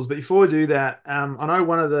principles, but before we do that, I know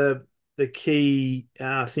one of the key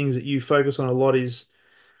things that you focus on a lot is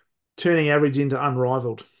turning average into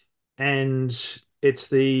unrivaled, and I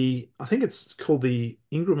think it's called the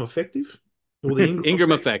Ingram effective or the Ingram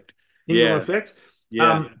Ingram effect. effect. Ingram Yeah. effect.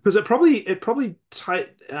 Yeah. Because it probably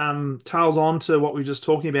tails on to what we were just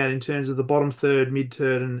talking about in terms of the bottom third, mid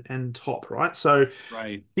third, and top, right? So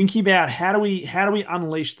Right. thinking about how do we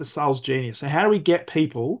unleash the sales genius? So how do we get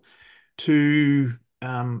people to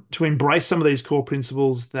embrace some of these core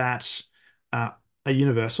principles that are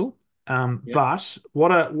universal? Yeah. But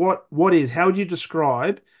how would you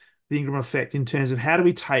describe the Ingram effect in terms of how do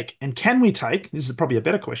we take and can we take, this is probably a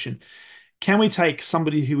better question, can we take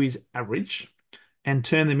somebody who is average and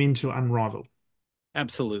turn them into unrivaled?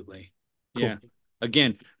 Absolutely. Cool. Yeah.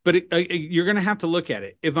 Again, but you're going to have to look at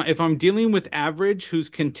it. If I'm dealing with average who's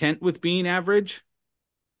content with being average,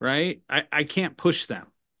 right? I can't push them.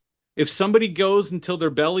 If somebody goes until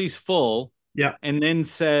their belly's full Yeah. and then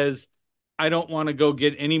says, I don't want to go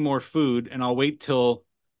get any more food and I'll wait till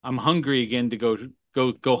I'm hungry again to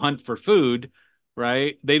go hunt for food,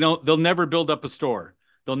 right? They'll never build up a store.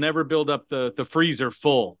 They'll never build up the freezer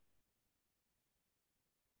full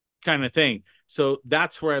kind of thing. So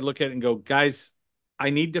that's where I look at it and go, guys,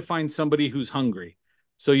 I need to find somebody who's hungry.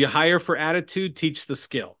 So you hire for attitude, teach the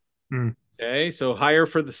skill. Mm. Okay. So hire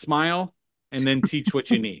for the smile and then teach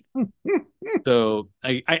what you need. So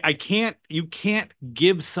I can't, you can't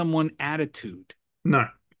give someone attitude. No.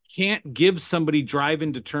 Can't give somebody drive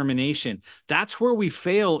and determination. That's where we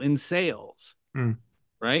fail in sales, Mm.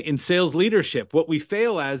 right? In sales leadership, what we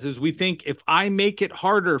fail as is we think if I make it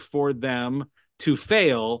harder for them to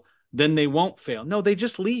fail, then they won't fail. No, they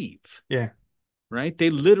just leave, Yeah. right? They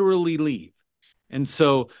literally leave. And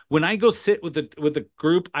so when I go sit with a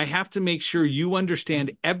group, I have to make sure you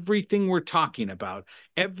understand everything we're talking about,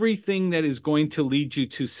 everything that is going to lead you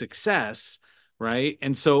to success, right?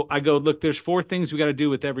 And so I go, look, there's 4 things we got to do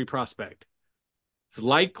with every prospect. It's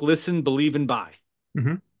like, listen, believe, and buy.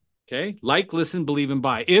 Mm-hmm. Okay? Like, listen, believe, and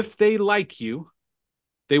buy. If they like you,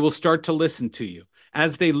 they will start to listen to you.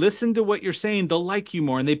 As they listen to what you're saying, they'll like you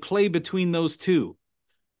more, and they play between those two.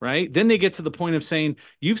 Right? Then they get to the point of saying,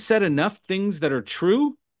 you've said enough things that are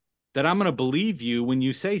true that I'm going to believe you when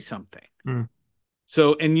you say something. Mm.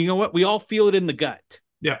 So, and you know what? We all feel it in the gut.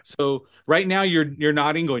 Yeah. So right now you're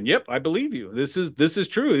nodding, going, yep, I believe you. This is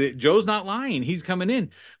true. Joe's not lying. He's coming in.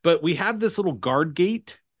 But we have this little guard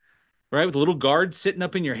gate, right? With a little guard sitting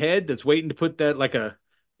up in your head that's waiting to put that like a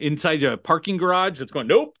inside a parking garage that's going,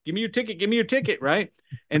 nope, give me your ticket, right?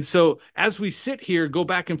 And so as we sit here, go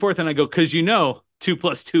back and forth, and I go, because 2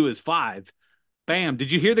 + 2 is 5. Bam.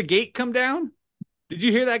 Did you hear the gate come down? Did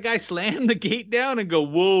you hear that guy slam the gate down and go,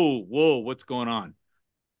 whoa, whoa, what's going on?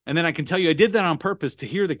 And then I can tell you I did that on purpose to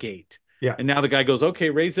hear the gate. Yeah. And now the guy goes,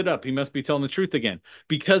 okay, raise it up. He must be telling the truth again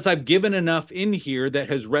because I've given enough in here that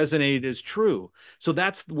has resonated as true. So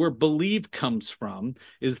that's where believe comes from,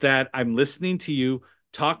 is that I'm listening to you,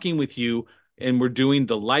 talking with you, and we're doing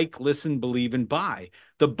the like, listen, believe, and buy.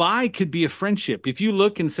 The buy could be a friendship. If you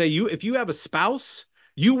look and say if you have a spouse,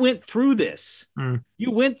 you went through this. Mm.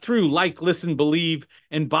 You went through like, listen, believe,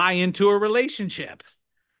 and buy into a relationship.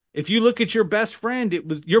 If you look at your best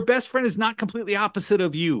friend, your best friend is not completely opposite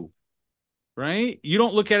of you, right? You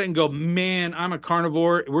don't look at it and go, man, I'm a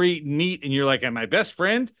carnivore. We're eating meat. And you're like, and my best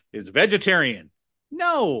friend is vegetarian.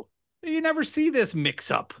 No, you never see this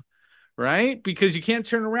mix up, right? Because you can't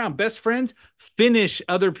turn around. Best friends finish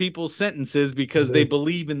other people's sentences because they Indeed.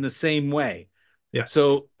 believe in the same way. Yeah.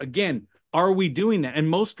 So again, are we doing that? And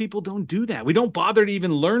most people don't do that. We don't bother to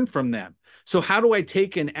even learn from them. So how do I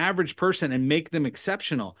take an average person and make them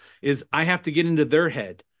exceptional? Is I have to get into their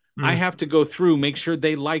head. I Mm. have to go through, make sure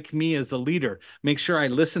they like me as a leader, make sure I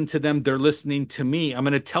listen to them. They're listening to me. I'm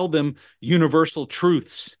going to tell them universal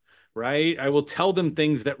truths, right? I will tell them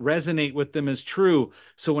things that resonate with them as true.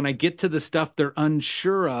 So when I get to the stuff they're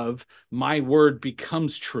unsure of, my word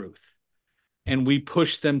becomes truth and we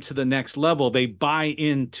push them to the next level. They buy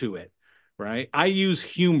into it, right? I use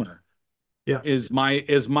humor Yeah. is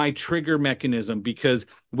my trigger mechanism because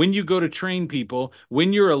when you go to train people,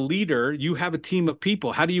 when you're a leader, you have a team of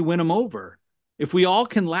people. How do you win them over? If we all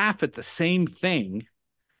can laugh at the same thing,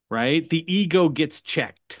 right? The ego gets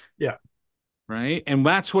checked, Yeah. right? And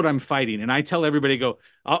that's what I'm fighting. And I tell everybody,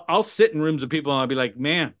 I'll sit in rooms of people and I'll be like,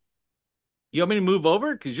 man, you want me to move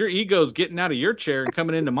over? Because your ego's getting out of your chair and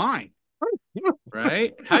coming into mine.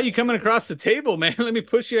 Right? How you coming across the table, man? Let me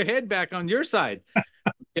push your head back on your side.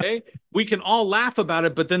 Okay. We can all laugh about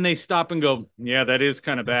it, but then they stop and go, yeah, that is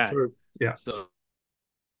kind of That's bad. true. Yeah. So,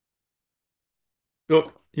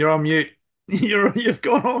 Oh, you're on mute. You've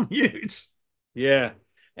gone on mute. yeah. There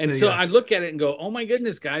And you so go. I look at it and go, oh my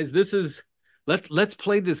goodness, guys, let's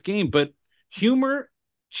play this game. But humor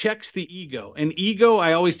checks the ego. And ego,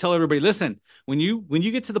 I always tell everybody, listen, when you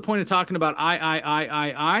get to the point of talking about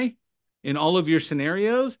I in all of your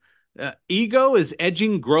scenarios, ego is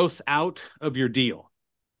edging gross out of your deal.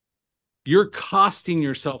 You're costing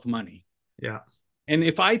yourself money. Yeah. And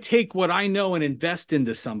if I take what I know and invest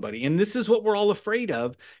into somebody, and this is what we're all afraid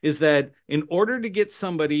of, is that in order to get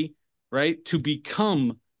somebody, right, to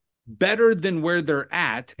become better than where they're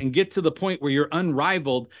at and get to the point where you're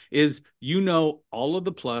unrivaled, is all of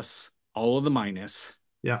the plus, all of the minus,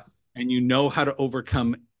 Yeah. and you know how to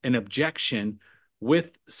overcome an objection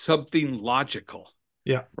with something logical,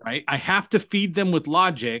 Yeah. right? I have to feed them with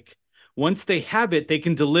logic. Once they have it, they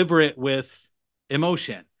can deliver it with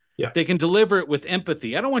emotion. Yeah. They can deliver it with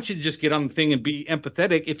empathy. I don't want you to just get on the thing and be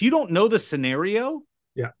empathetic. If you don't know the scenario,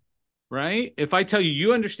 Yeah. right? If I tell you,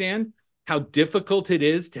 you understand how difficult it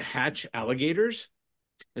is to hatch alligators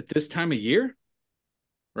at this time of year,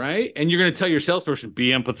 right? And you're going to tell your salesperson, be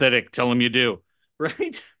empathetic, tell them you do,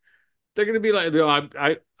 right? They're going to be like,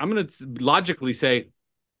 I'm going to logically say,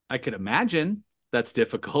 I could imagine that's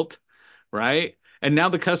difficult, right? And now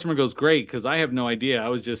the customer goes, great, because I have no idea. I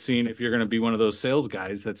was just seeing if you're going to be one of those sales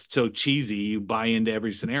guys that's so cheesy, you buy into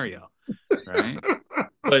every scenario, right?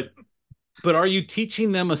 But are you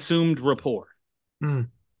teaching them assumed rapport, Mm.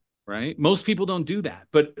 right? Most people don't do that.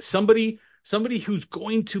 But somebody who's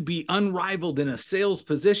going to be unrivaled in a sales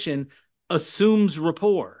position assumes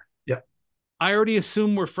rapport. Yeah. I already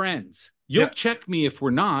assume we're friends. You'll Yeah. check me if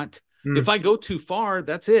we're not. If Mm. I go too far,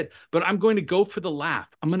 that's it. But I'm going to go for the laugh.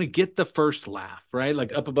 I'm going to get the first laugh, right?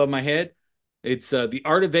 Like up above my head. It's the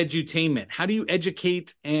art of edutainment. How do you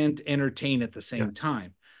educate and entertain at the Yeah. same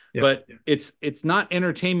time? Yeah. But it's not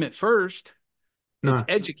entertainment first. It's No.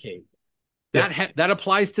 educate. Yeah. That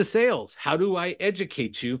applies to sales. How do I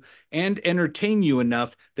educate you and entertain you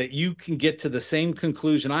enough that you can get to the same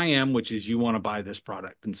conclusion I am, which is you want to buy this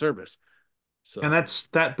product and service? And So,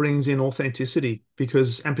 that brings in authenticity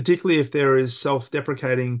and particularly if there is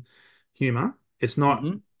self-deprecating humor, it's not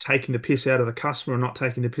mhm, taking the piss out of the customer or not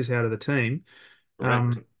taking the piss out of the team.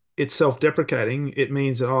 correct. It's self-deprecating. It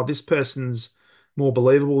means that, oh, this person's more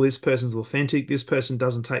believable, this person's authentic, this person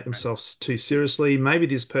doesn't take themselves too seriously. Maybe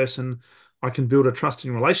this person I can build a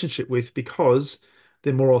trusting relationship with because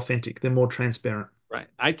they're more authentic, they're more transparent. Right.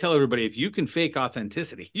 I tell everybody if you can fake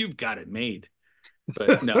authenticity, you've got it made.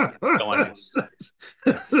 But no, don't want to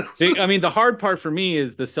do that. I mean, the hard part for me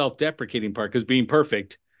is the self-deprecating part because being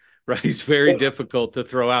perfect, right, is very difficult to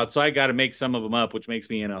throw out. So I got to make some of them up, which makes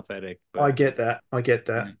me inauthentic. I But get that. I get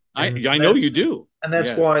that. I know you do. And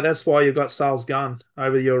Yeah. that's why you've got sales gun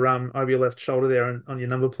over your left shoulder there on your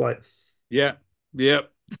number plate. Yeah. Yep.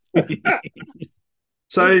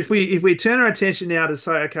 So if we turn our attention now to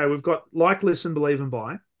say, okay, we've got like, listen, believe, and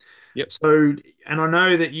buy. Yep. So, and I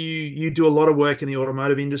know that you do a lot of work in the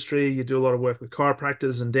automotive industry. You do a lot of work with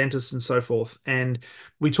chiropractors and dentists and so forth. And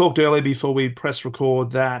we talked earlier before we press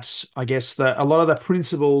record that I guess that a lot of the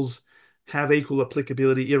principles have equal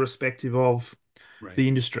applicability irrespective of Right. the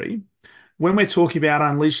industry. When we're talking about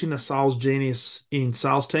unleashing the sales genius in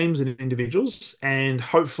sales teams and individuals, and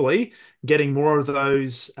hopefully getting more of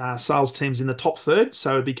those sales teams in the top third,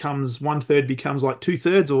 so it becomes one third becomes like two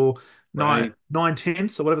thirds or Right. nine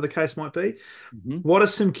tenths or whatever the case might be. Mhm. What are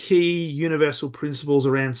some key universal principles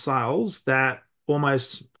around sales that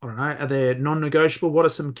almost, I don't know, are they non-negotiable? What are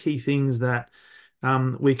some key things that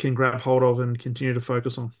we can grab hold of and continue to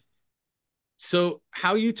focus on? So,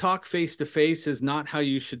 how you talk face to face is not how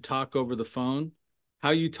you should talk over the phone.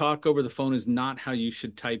 How you talk over the phone is not how you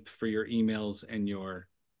should type for your emails and your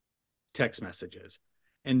text messages.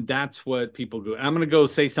 And that's what people go. I'm going to go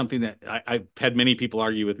say something that I've had many people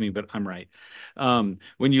argue with me, but I'm right.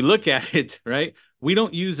 When you look at it, right, we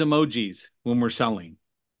don't use emojis when we're selling,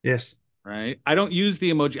 Yes. right? I don't use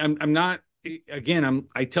the emoji. I'm not, again,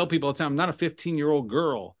 I tell people all the time, I'm not a 15-year-old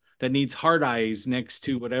girl that needs heart eyes next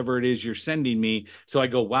to whatever it is you're sending me. So I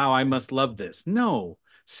go, wow, I must love this. No,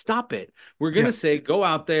 stop it. We're going Yeah. to say, go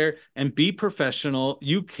out there and be professional.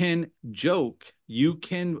 You can joke, you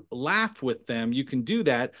can laugh with them, you can do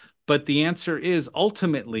that. But the answer is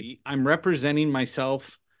ultimately, I'm representing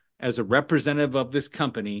myself as a representative of this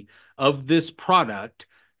company, of this product,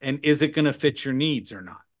 and is it going to fit your needs or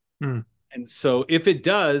not? Mm. And so if it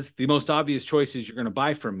does, the most obvious choice is you're going to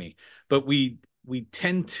buy from me. But we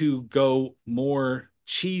tend to go more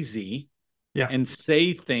cheesy Yeah. and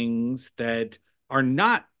say things that are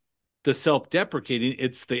not the self-deprecating,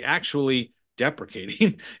 it's the actually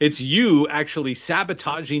deprecating. It's you actually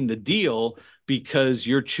sabotaging the deal because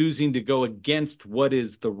you're choosing to go against what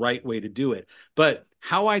is the right way to do it. But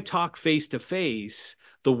how I talk face to face,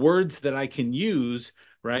 the words that I can use,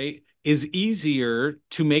 right, is easier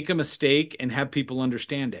to make a mistake and have people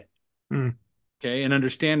understand it. Mm. Okay. And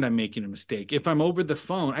understand I'm making a mistake. If I'm over the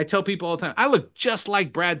phone, I tell people all the time, I look just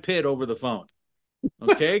like Brad Pitt over the phone.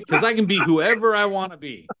 Okay. Because I can be whoever I want to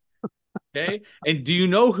be. Okay. And do you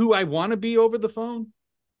know who I want to be over the phone?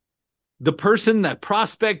 The person that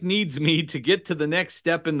prospect needs me to get to the next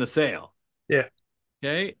step in the sale. Yeah.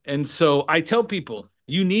 Okay. And so I tell people,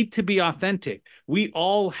 you need to be authentic. We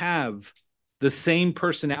all have the same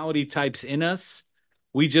personality types in us.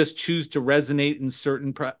 We just choose to resonate in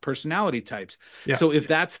certain personality types. Yeah. So if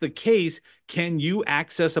that's the case, can you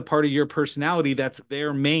access a part of your personality that's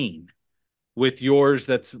their main with yours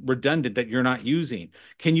that's redundant that you're not using?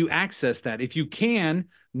 Can you access that? If you can,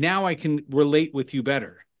 now I can relate with you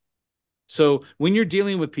better. So when you're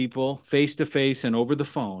dealing with people face to face and over the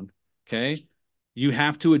phone, okay, you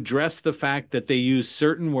have to address the fact that they use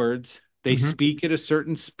certain words, they Hmm. speak at a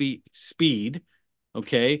certain speed,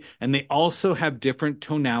 okay, and they also have different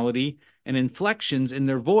tonality and inflections in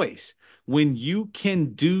their voice. When you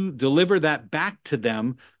can deliver that back to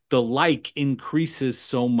them, the like increases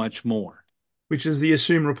so much more. Which is the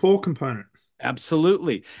assume rapport component.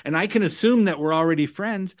 Absolutely. And I can assume that we're already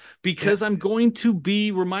friends Yeah. because I'm going to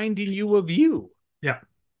be reminding you of you, Yeah.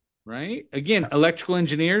 right? Again, Yeah. electrical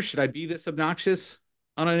engineer, should I be this obnoxious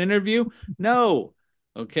on an interview? No.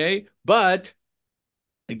 Okay. But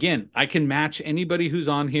again, I can match anybody who's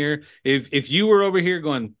on here. If you were over here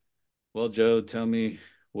going, well, Joe, tell me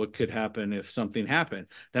what could happen if something happened,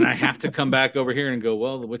 then I have to come back over here and go,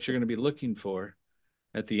 well, what you're going to be looking for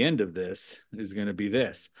at the end of this is going to be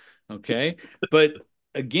this. Okay. But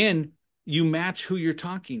again, you match who you're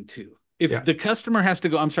talking to. If Yeah. the customer has to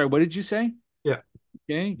go, I'm sorry, what did you say? Yeah.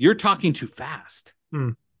 Okay. You're talking too fast.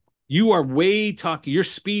 Mm. You are way talking, you're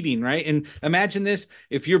speeding, right? And imagine this,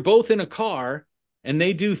 if you're both in a car and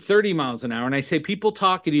they do 30 miles an hour, and I say people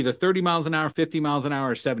talk at either 30 miles an hour, 50 miles an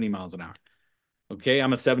hour, or 70 miles an hour. Okay.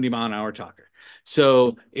 I'm a 70-mile-an-hour talker.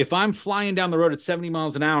 So if I'm flying down the road at 70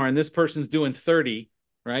 miles an hour and this person's doing 30,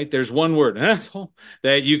 right? There's one word, asshole,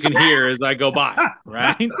 that you can hear as I go by,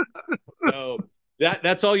 right? So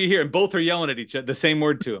that's all you hear. And both are yelling at each other, the same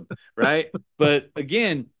word to them, right? But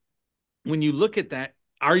again, when you look at that,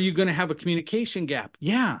 are you going to have a communication gap?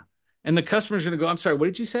 Yeah. And the customer's going to go, I'm sorry, what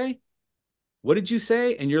did you say? What did you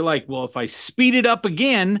say? And you're like, well, if I speed it up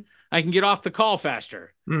again, I can get off the call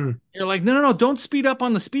faster. Mm. You're like, no, no, no, don't speed up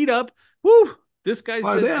on the speed up. Woo, this guy's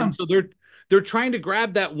Slow just, and down. so they're trying to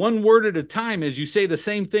grab that one word at a time as you say the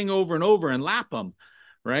same thing over and over and lap them,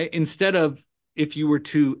 right? Instead of if you were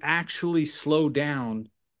to actually slow down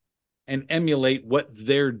and emulate what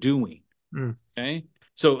they're doing. Mm. Okay.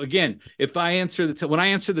 So again, if I answer when I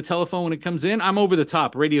answer the telephone when it comes in, I'm over the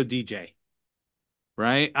top radio DJ,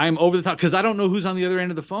 right? I'm over the top because I don't know who's on the other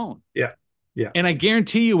end of the phone. Yeah. Yeah. And I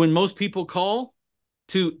guarantee you, when most people call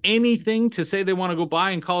to anything to say they want to go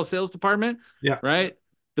buy and call a sales department, Yeah. right?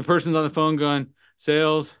 The person's on the phone going,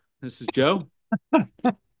 "Sales, this is Joe." And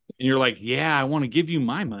you're like, "Yeah, I want to give you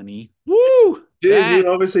my money." Woo! Jeez, That you've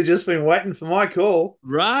obviously just been waiting for my call.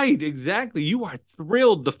 right, exactly. You are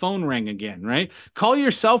thrilled the phone rang again, right? Call your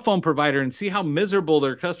cell phone provider and see how miserable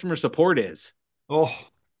their customer support is. Oh.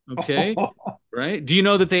 Okay. Right. Do you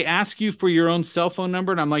know that they ask you for your own cell phone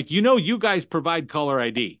number? And I'm like, you guys provide caller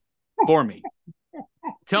ID for me.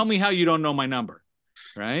 Tell me how you don't know my number.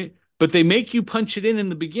 Right. But they make you punch it in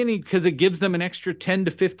the beginning because it gives them an extra 10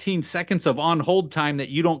 to 15 seconds of on hold time that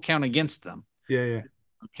you don't count against them. Yeah. Yeah.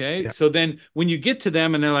 Okay. Yeah. So then when you get to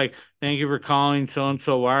them and they're like, "Thank you for calling so and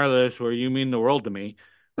so wireless, where you mean the world to me."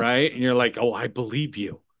 Right. And you're like, "Oh, I believe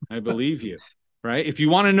you. I believe you." Right. If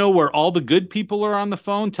you want to know where all the good people are on the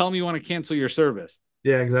phone, tell them you want to cancel your service.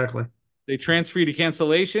 Yeah. Exactly. They transfer you to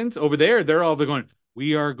cancellations. Over there, they're all going,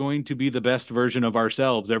 "We are going to be the best version of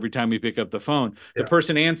ourselves every time we pick up the phone." The Yeah.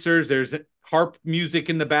 person answers, there's harp music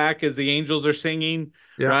in the back as the angels are singing,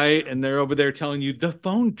 Yeah. right? And they're over there telling you, "The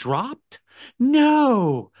phone dropped?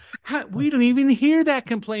 No, we don't even hear that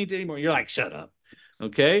complaint anymore." You're like, "Shut up."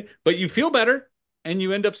 Okay. But you feel better and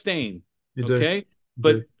you end up staying. You do. Okay. You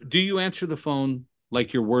But do. do you answer the phone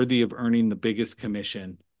like you're worthy of earning the biggest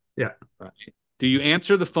commission? Yeah. Right. Do you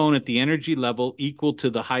answer the phone at the energy level equal to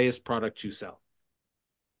the highest product you sell?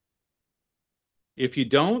 If you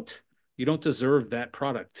don't deserve that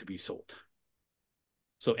product to be sold.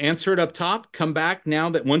 So answer it up top, come back now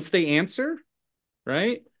that once they answer,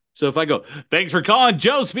 right? So if I go, "Thanks for calling,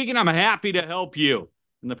 Joe speaking, I'm happy to help you."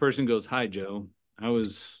 And the person goes, "Hi, Joe. I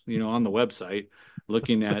was, on the website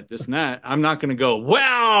looking at this and that." I'm not going to go,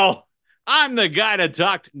 "Well, I'm the guy to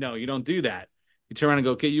talk to." No, you don't do that. You turn around and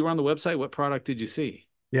go, "Okay, you were on the website. What product did you see?"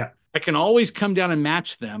 Yeah. I can always come down and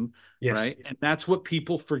match them, Yes. right? And that's what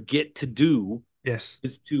people forget to do Yes.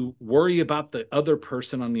 is to worry about the other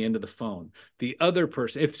person on the end of the phone. The other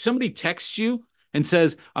person, if somebody texts you and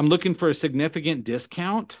says, "I'm looking for a significant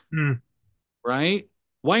discount," Mm. right?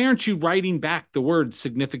 Why aren't you writing back the word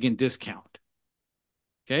significant discount?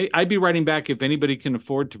 Okay. I'd be writing back, "If anybody can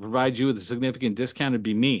afford to provide you with a significant discount, it'd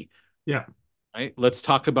be me." Yeah. Right. Let's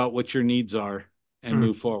talk about what your needs are and Mm.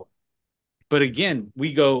 move forward. But again,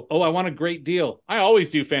 we go, "Oh, I want a great deal. I always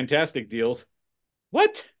do fantastic deals."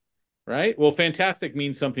 What? Right? Well, fantastic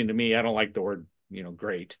means something to me. I don't like the word,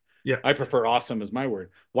 great. Yeah. I prefer awesome as my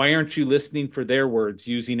word. Why aren't you listening for their words,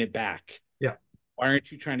 using it back? Yeah. Why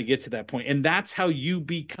aren't you trying to get to that point? And that's how you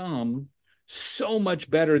become so much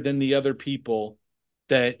better than the other people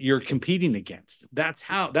that you're competing against. That's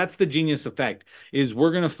the genius effect is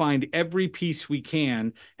we're going to find every piece we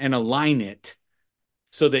can and align it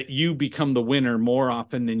so that you become the winner more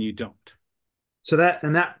often than you don't. So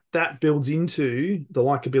that builds into the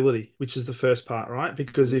likability, which is the first part, right?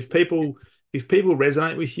 Because if people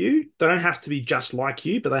resonate with you, they don't have to be just like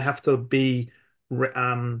you, but they have to be,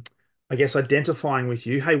 I guess, identifying with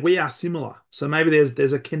you. Hey, we are similar, so maybe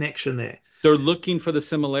there's a connection there. They're looking for the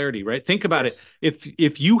similarity, right? Think about it. Yes.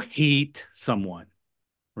 If you hate someone,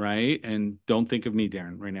 right? And don't think of me,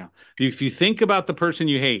 Darren, right now. If you think about the person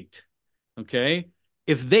you hate, okay?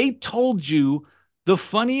 If they told you the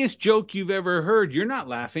funniest joke you've ever heard, you're not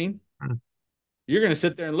laughing. Mm. You're going to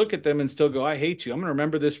sit there and look at them and still go, "I hate you. I'm going to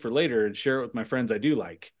remember this for later and share it with my friends I do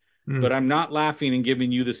like." But Mm. I'm not laughing and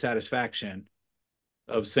giving you the satisfaction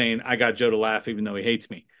of saying, "I got Joe to laugh even though he hates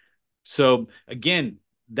me." So again,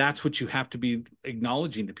 that's what you have to be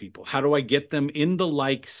acknowledging to people. How do I get them in the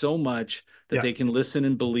like so much that Yeah. they can listen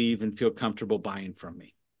and believe and feel comfortable buying from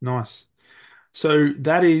me? Nice. So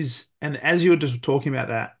that is, and as you were just talking about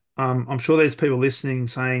that, I'm sure there's people listening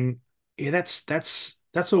saying, "Yeah, that's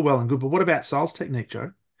all well and good, but what about sales technique,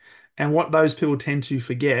 Joe?" And what those people tend to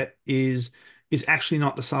forget is actually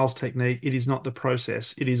not the sales technique. It is not the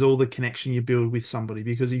process. It is all the connection you build with somebody.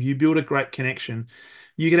 Because if you build a great connection,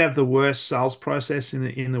 you could have the worst sales process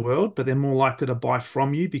in the world, but they're more likely to buy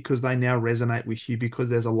from you because they now resonate with you because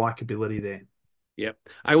there's a likability there. Yep.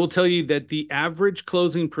 I will tell you that the average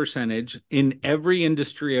closing percentage in every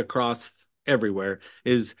industry across everywhere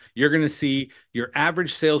is you're going to see your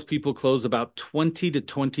average salespeople close about 20 to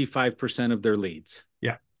 25% of their leads.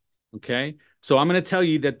 Yeah. Okay. So I'm going to tell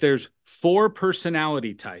you that there's 4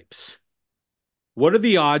 personality types. What are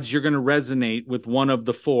the odds you're going to resonate with one of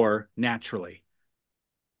the 4 naturally?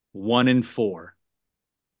 1 in 4.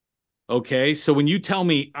 Okay. So when you tell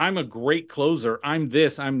me I'm a great closer, I'm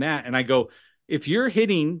this, I'm that, and I go, if you're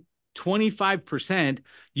hitting 25%,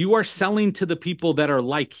 you are selling to the people that are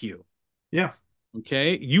like you. Yeah.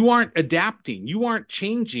 Okay. You aren't adapting. You aren't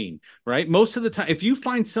changing, right? Most of the time, if you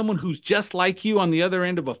find someone who's just like you on the other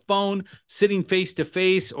end of a phone, sitting face to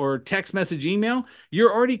face or text message, email,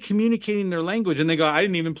 you're already communicating their language. And they go, I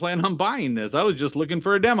didn't even plan on buying this. I was just looking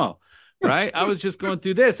for a demo, right? I was just going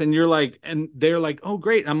through this. And you're like, and they're like, oh,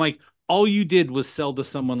 great. I'm like, all you did was sell to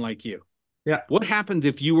someone like you. Yeah. What happens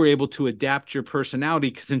if you were able to adapt your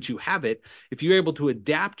personality, since you have it, if you're able to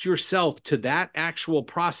adapt yourself to that actual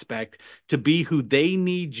prospect to be who they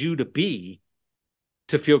need you to be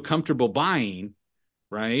to feel comfortable buying,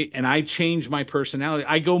 right? And I change my personality.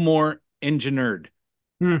 I go more engineered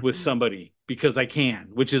Mm. with somebody because I can,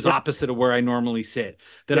 which is Yeah. opposite of where I normally sit.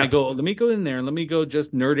 Then I Yeah. go, let me go in there and let me go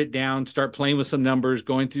just nerd it down, start playing with some numbers,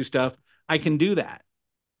 going through stuff. I can do that,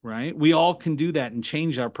 right? We all can do that and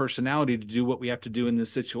change our personality to do what we have to do in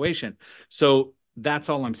this situation. So that's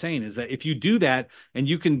all I'm saying is that if you do that and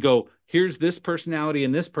you can go, here's this personality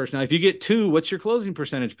and this personality. If you get two, what's your closing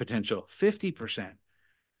percentage potential? 50%.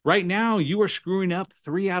 Right now, you are screwing up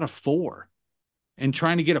 3 out of 4 and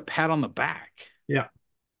trying to get a pat on the back. Yeah.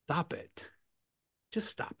 Stop it. Just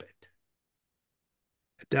stop it.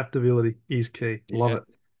 Adaptability is key. Love Yeah. it.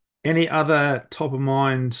 Any other top of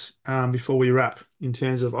mind before we wrap in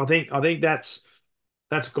terms of I think that's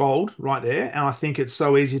gold right there. And I think it's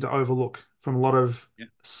so easy to overlook from a lot of Yeah.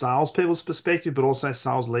 salespeople's perspective, but also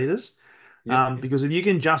sales leaders. Yep. Because if you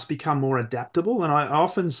can just become more adaptable, and I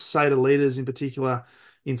often say to leaders in particular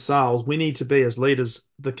in sales, we need to be as leaders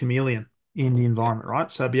the chameleon in the Yeah. environment,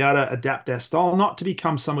 right? So be able to adapt our style, not to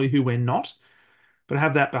become somebody who we're not, but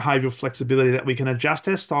have that behavioral flexibility that we can adjust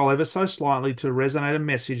our style ever so slightly to resonate a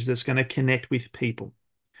message that's going to connect with people.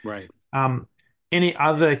 Right. Um, any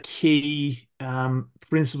other key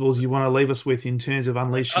principles you want to leave us with in terms of Right.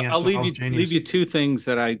 unleashing our I'll sales leave you genius? two things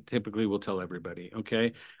that I typically will tell everybody.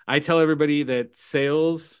 Okay. I tell everybody that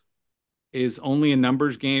sales is only a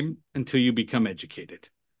numbers game until you become educated,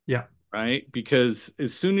 Yeah, right? Because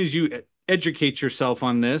as soon as you educate yourself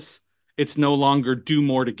on this, it's no longer do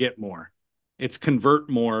more to get more. It's convert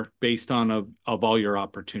more based on of all your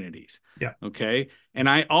opportunities. yeah, Okay. And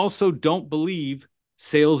I also don't believe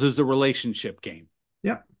sales is a relationship game.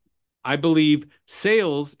 yeah, I believe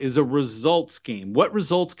sales is a results game. What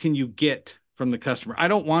results can you get from the customer? I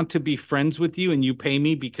don't want to be friends with you and you pay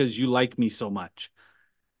me because you like me so much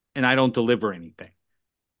and I don't deliver anything,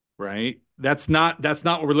 right? That's not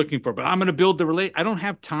what we're looking for. But I'm going to build the relate. I don't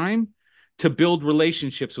have time to build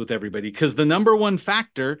relationships with everybody because the number one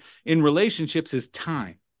factor in relationships is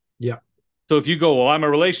time. yeah, So if you go, well, I'm a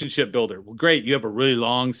relationship builder. Well, great. You have a really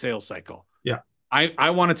long sales cycle. yeah. I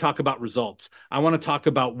want to talk about results. I want to talk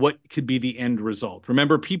about what could be the end result.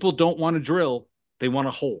 Remember, people don't want to drill, they want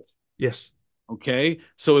a hole. Yes, Okay.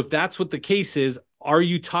 So if that's what the case is, are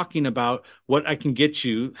you talking about what I can get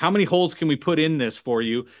you? How many holes can we put in this for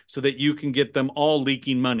you so that you can get them all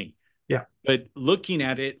leaking money? yeah, But looking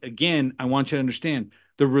at it again, I want you to understand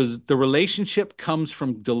the relationship comes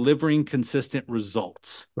from delivering consistent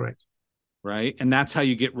results, correct. right? And that's how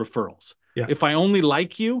you get referrals. Yeah, If I only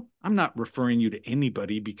like you, I'm not referring you to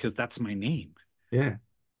anybody because that's my name. yeah.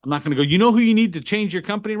 I'm not going to go, you know who you need to change your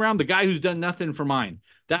company around? The guy who's done nothing for mine.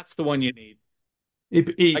 That's the one you need.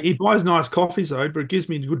 He buys nice coffees though, but it gives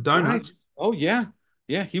me good Right. donuts. Oh yeah.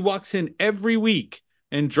 Yeah. He walks in every week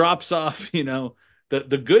and drops off,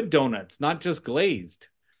 the good donuts, not just glazed.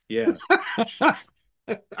 Yeah.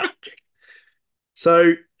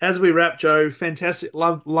 So as we wrap, Joe, fantastic.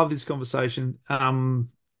 Love this conversation.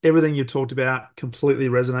 Everything you've talked about completely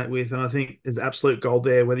resonate with, and I think there's absolute gold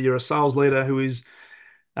there. Whether you're a sales leader who is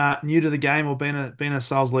new to the game or been a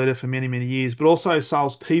sales leader for many years, but also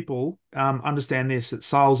salespeople understand this that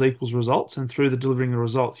sales equals results, and through the delivering the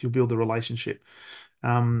results, you'll build the relationship,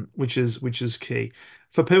 which is key.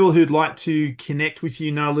 For people who'd like to connect with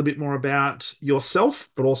you, know a little bit more about yourself,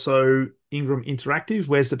 but also Ingram Interactive,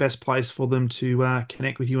 where's the best place for them to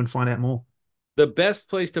connect with you and find out more? The best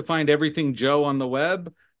place to find everything Joe on the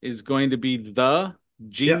web is going to be Yep,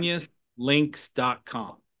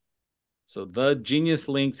 thegeniuslinks.com. So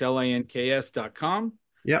thegeniuslinks.com.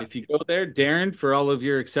 yep, If you go there, Darren, for all of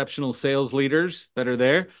your exceptional sales leaders that are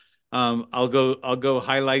there, I'll go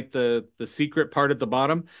highlight the secret part at the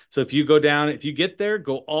bottom. So if you go down, if you get there,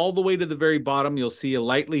 go all the way to the very bottom, you'll see a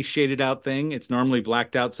lightly shaded out thing. It's normally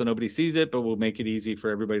blacked out so nobody sees it, but we'll make it easy for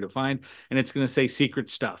everybody to find. And it's going to say secret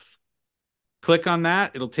stuff. Click on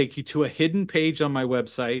that. It'll take you to a hidden page on my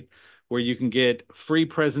website where you can get free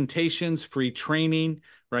presentations, free training,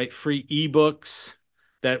 right? Free ebooks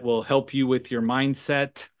that will help you with your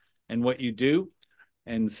mindset and what you do.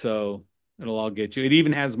 And so It'll all get you. It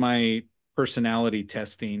even has my personality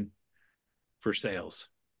testing for sales.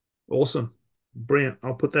 Awesome. Brilliant.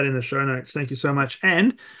 I'll put that in the show notes. Thank you so much.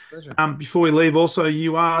 And Pleasure. before we leave, also,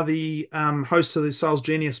 you are the host of the Sales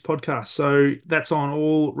Genius podcast. So that's on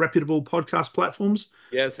all reputable podcast platforms.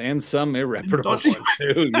 Yes, and some irreparable Dodgy. ones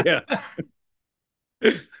too.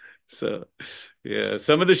 Yeah. So, yeah,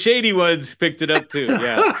 some of the shady ones picked it up too.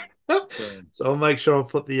 Yeah. So I'll make sure I'll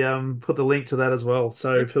put the link to that as well,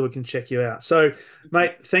 so people can check you out. So,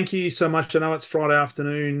 mate, thank you so much. I know it's Friday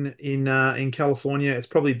afternoon in California. It's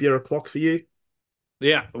probably beer o'clock for you.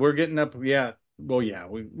 Yeah, we're getting up. Yeah. Well, yeah,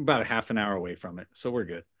 we're about a half an hour away from it. So we're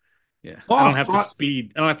good. Yeah. I don't Oh, have to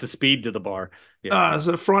speed. I don't have to speed to the bar. Yeah.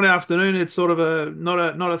 so Friday afternoon, it's sort of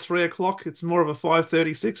not a 3 o'clock. It's more of a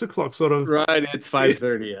 5:30, 6 o'clock sort of. Right. It's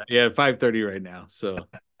 5:30. Yeah, 5:30 right now. So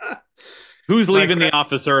who's Mate, leaving the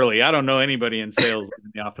office early? I don't know anybody in sales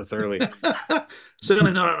leaving the office early.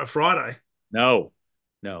 certainly not on a Friday. No.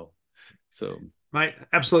 No. So, Mate,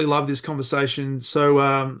 absolutely love this conversation.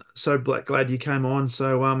 So glad you came on.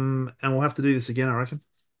 And we'll have to do this again, I reckon.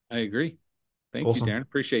 I agree. Thank you, Awesome. Darren.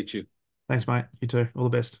 Appreciate you. Thanks, mate. You too. All the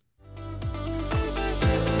best.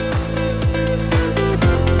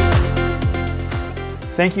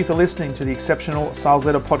 Thank you for listening to the Exceptional Sales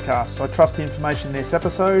Leader podcast. I trust the information in this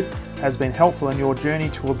episode has been helpful in your journey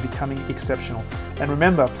towards becoming exceptional. And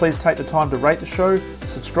remember, please take the time to rate the show,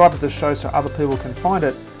 subscribe to the show so other people can find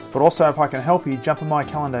it. But also, if I can help you, jump on my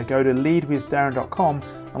calendar, go to leadwithdarren.com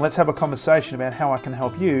and let's have a conversation about how I can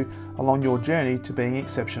help you along your journey to being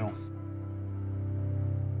exceptional.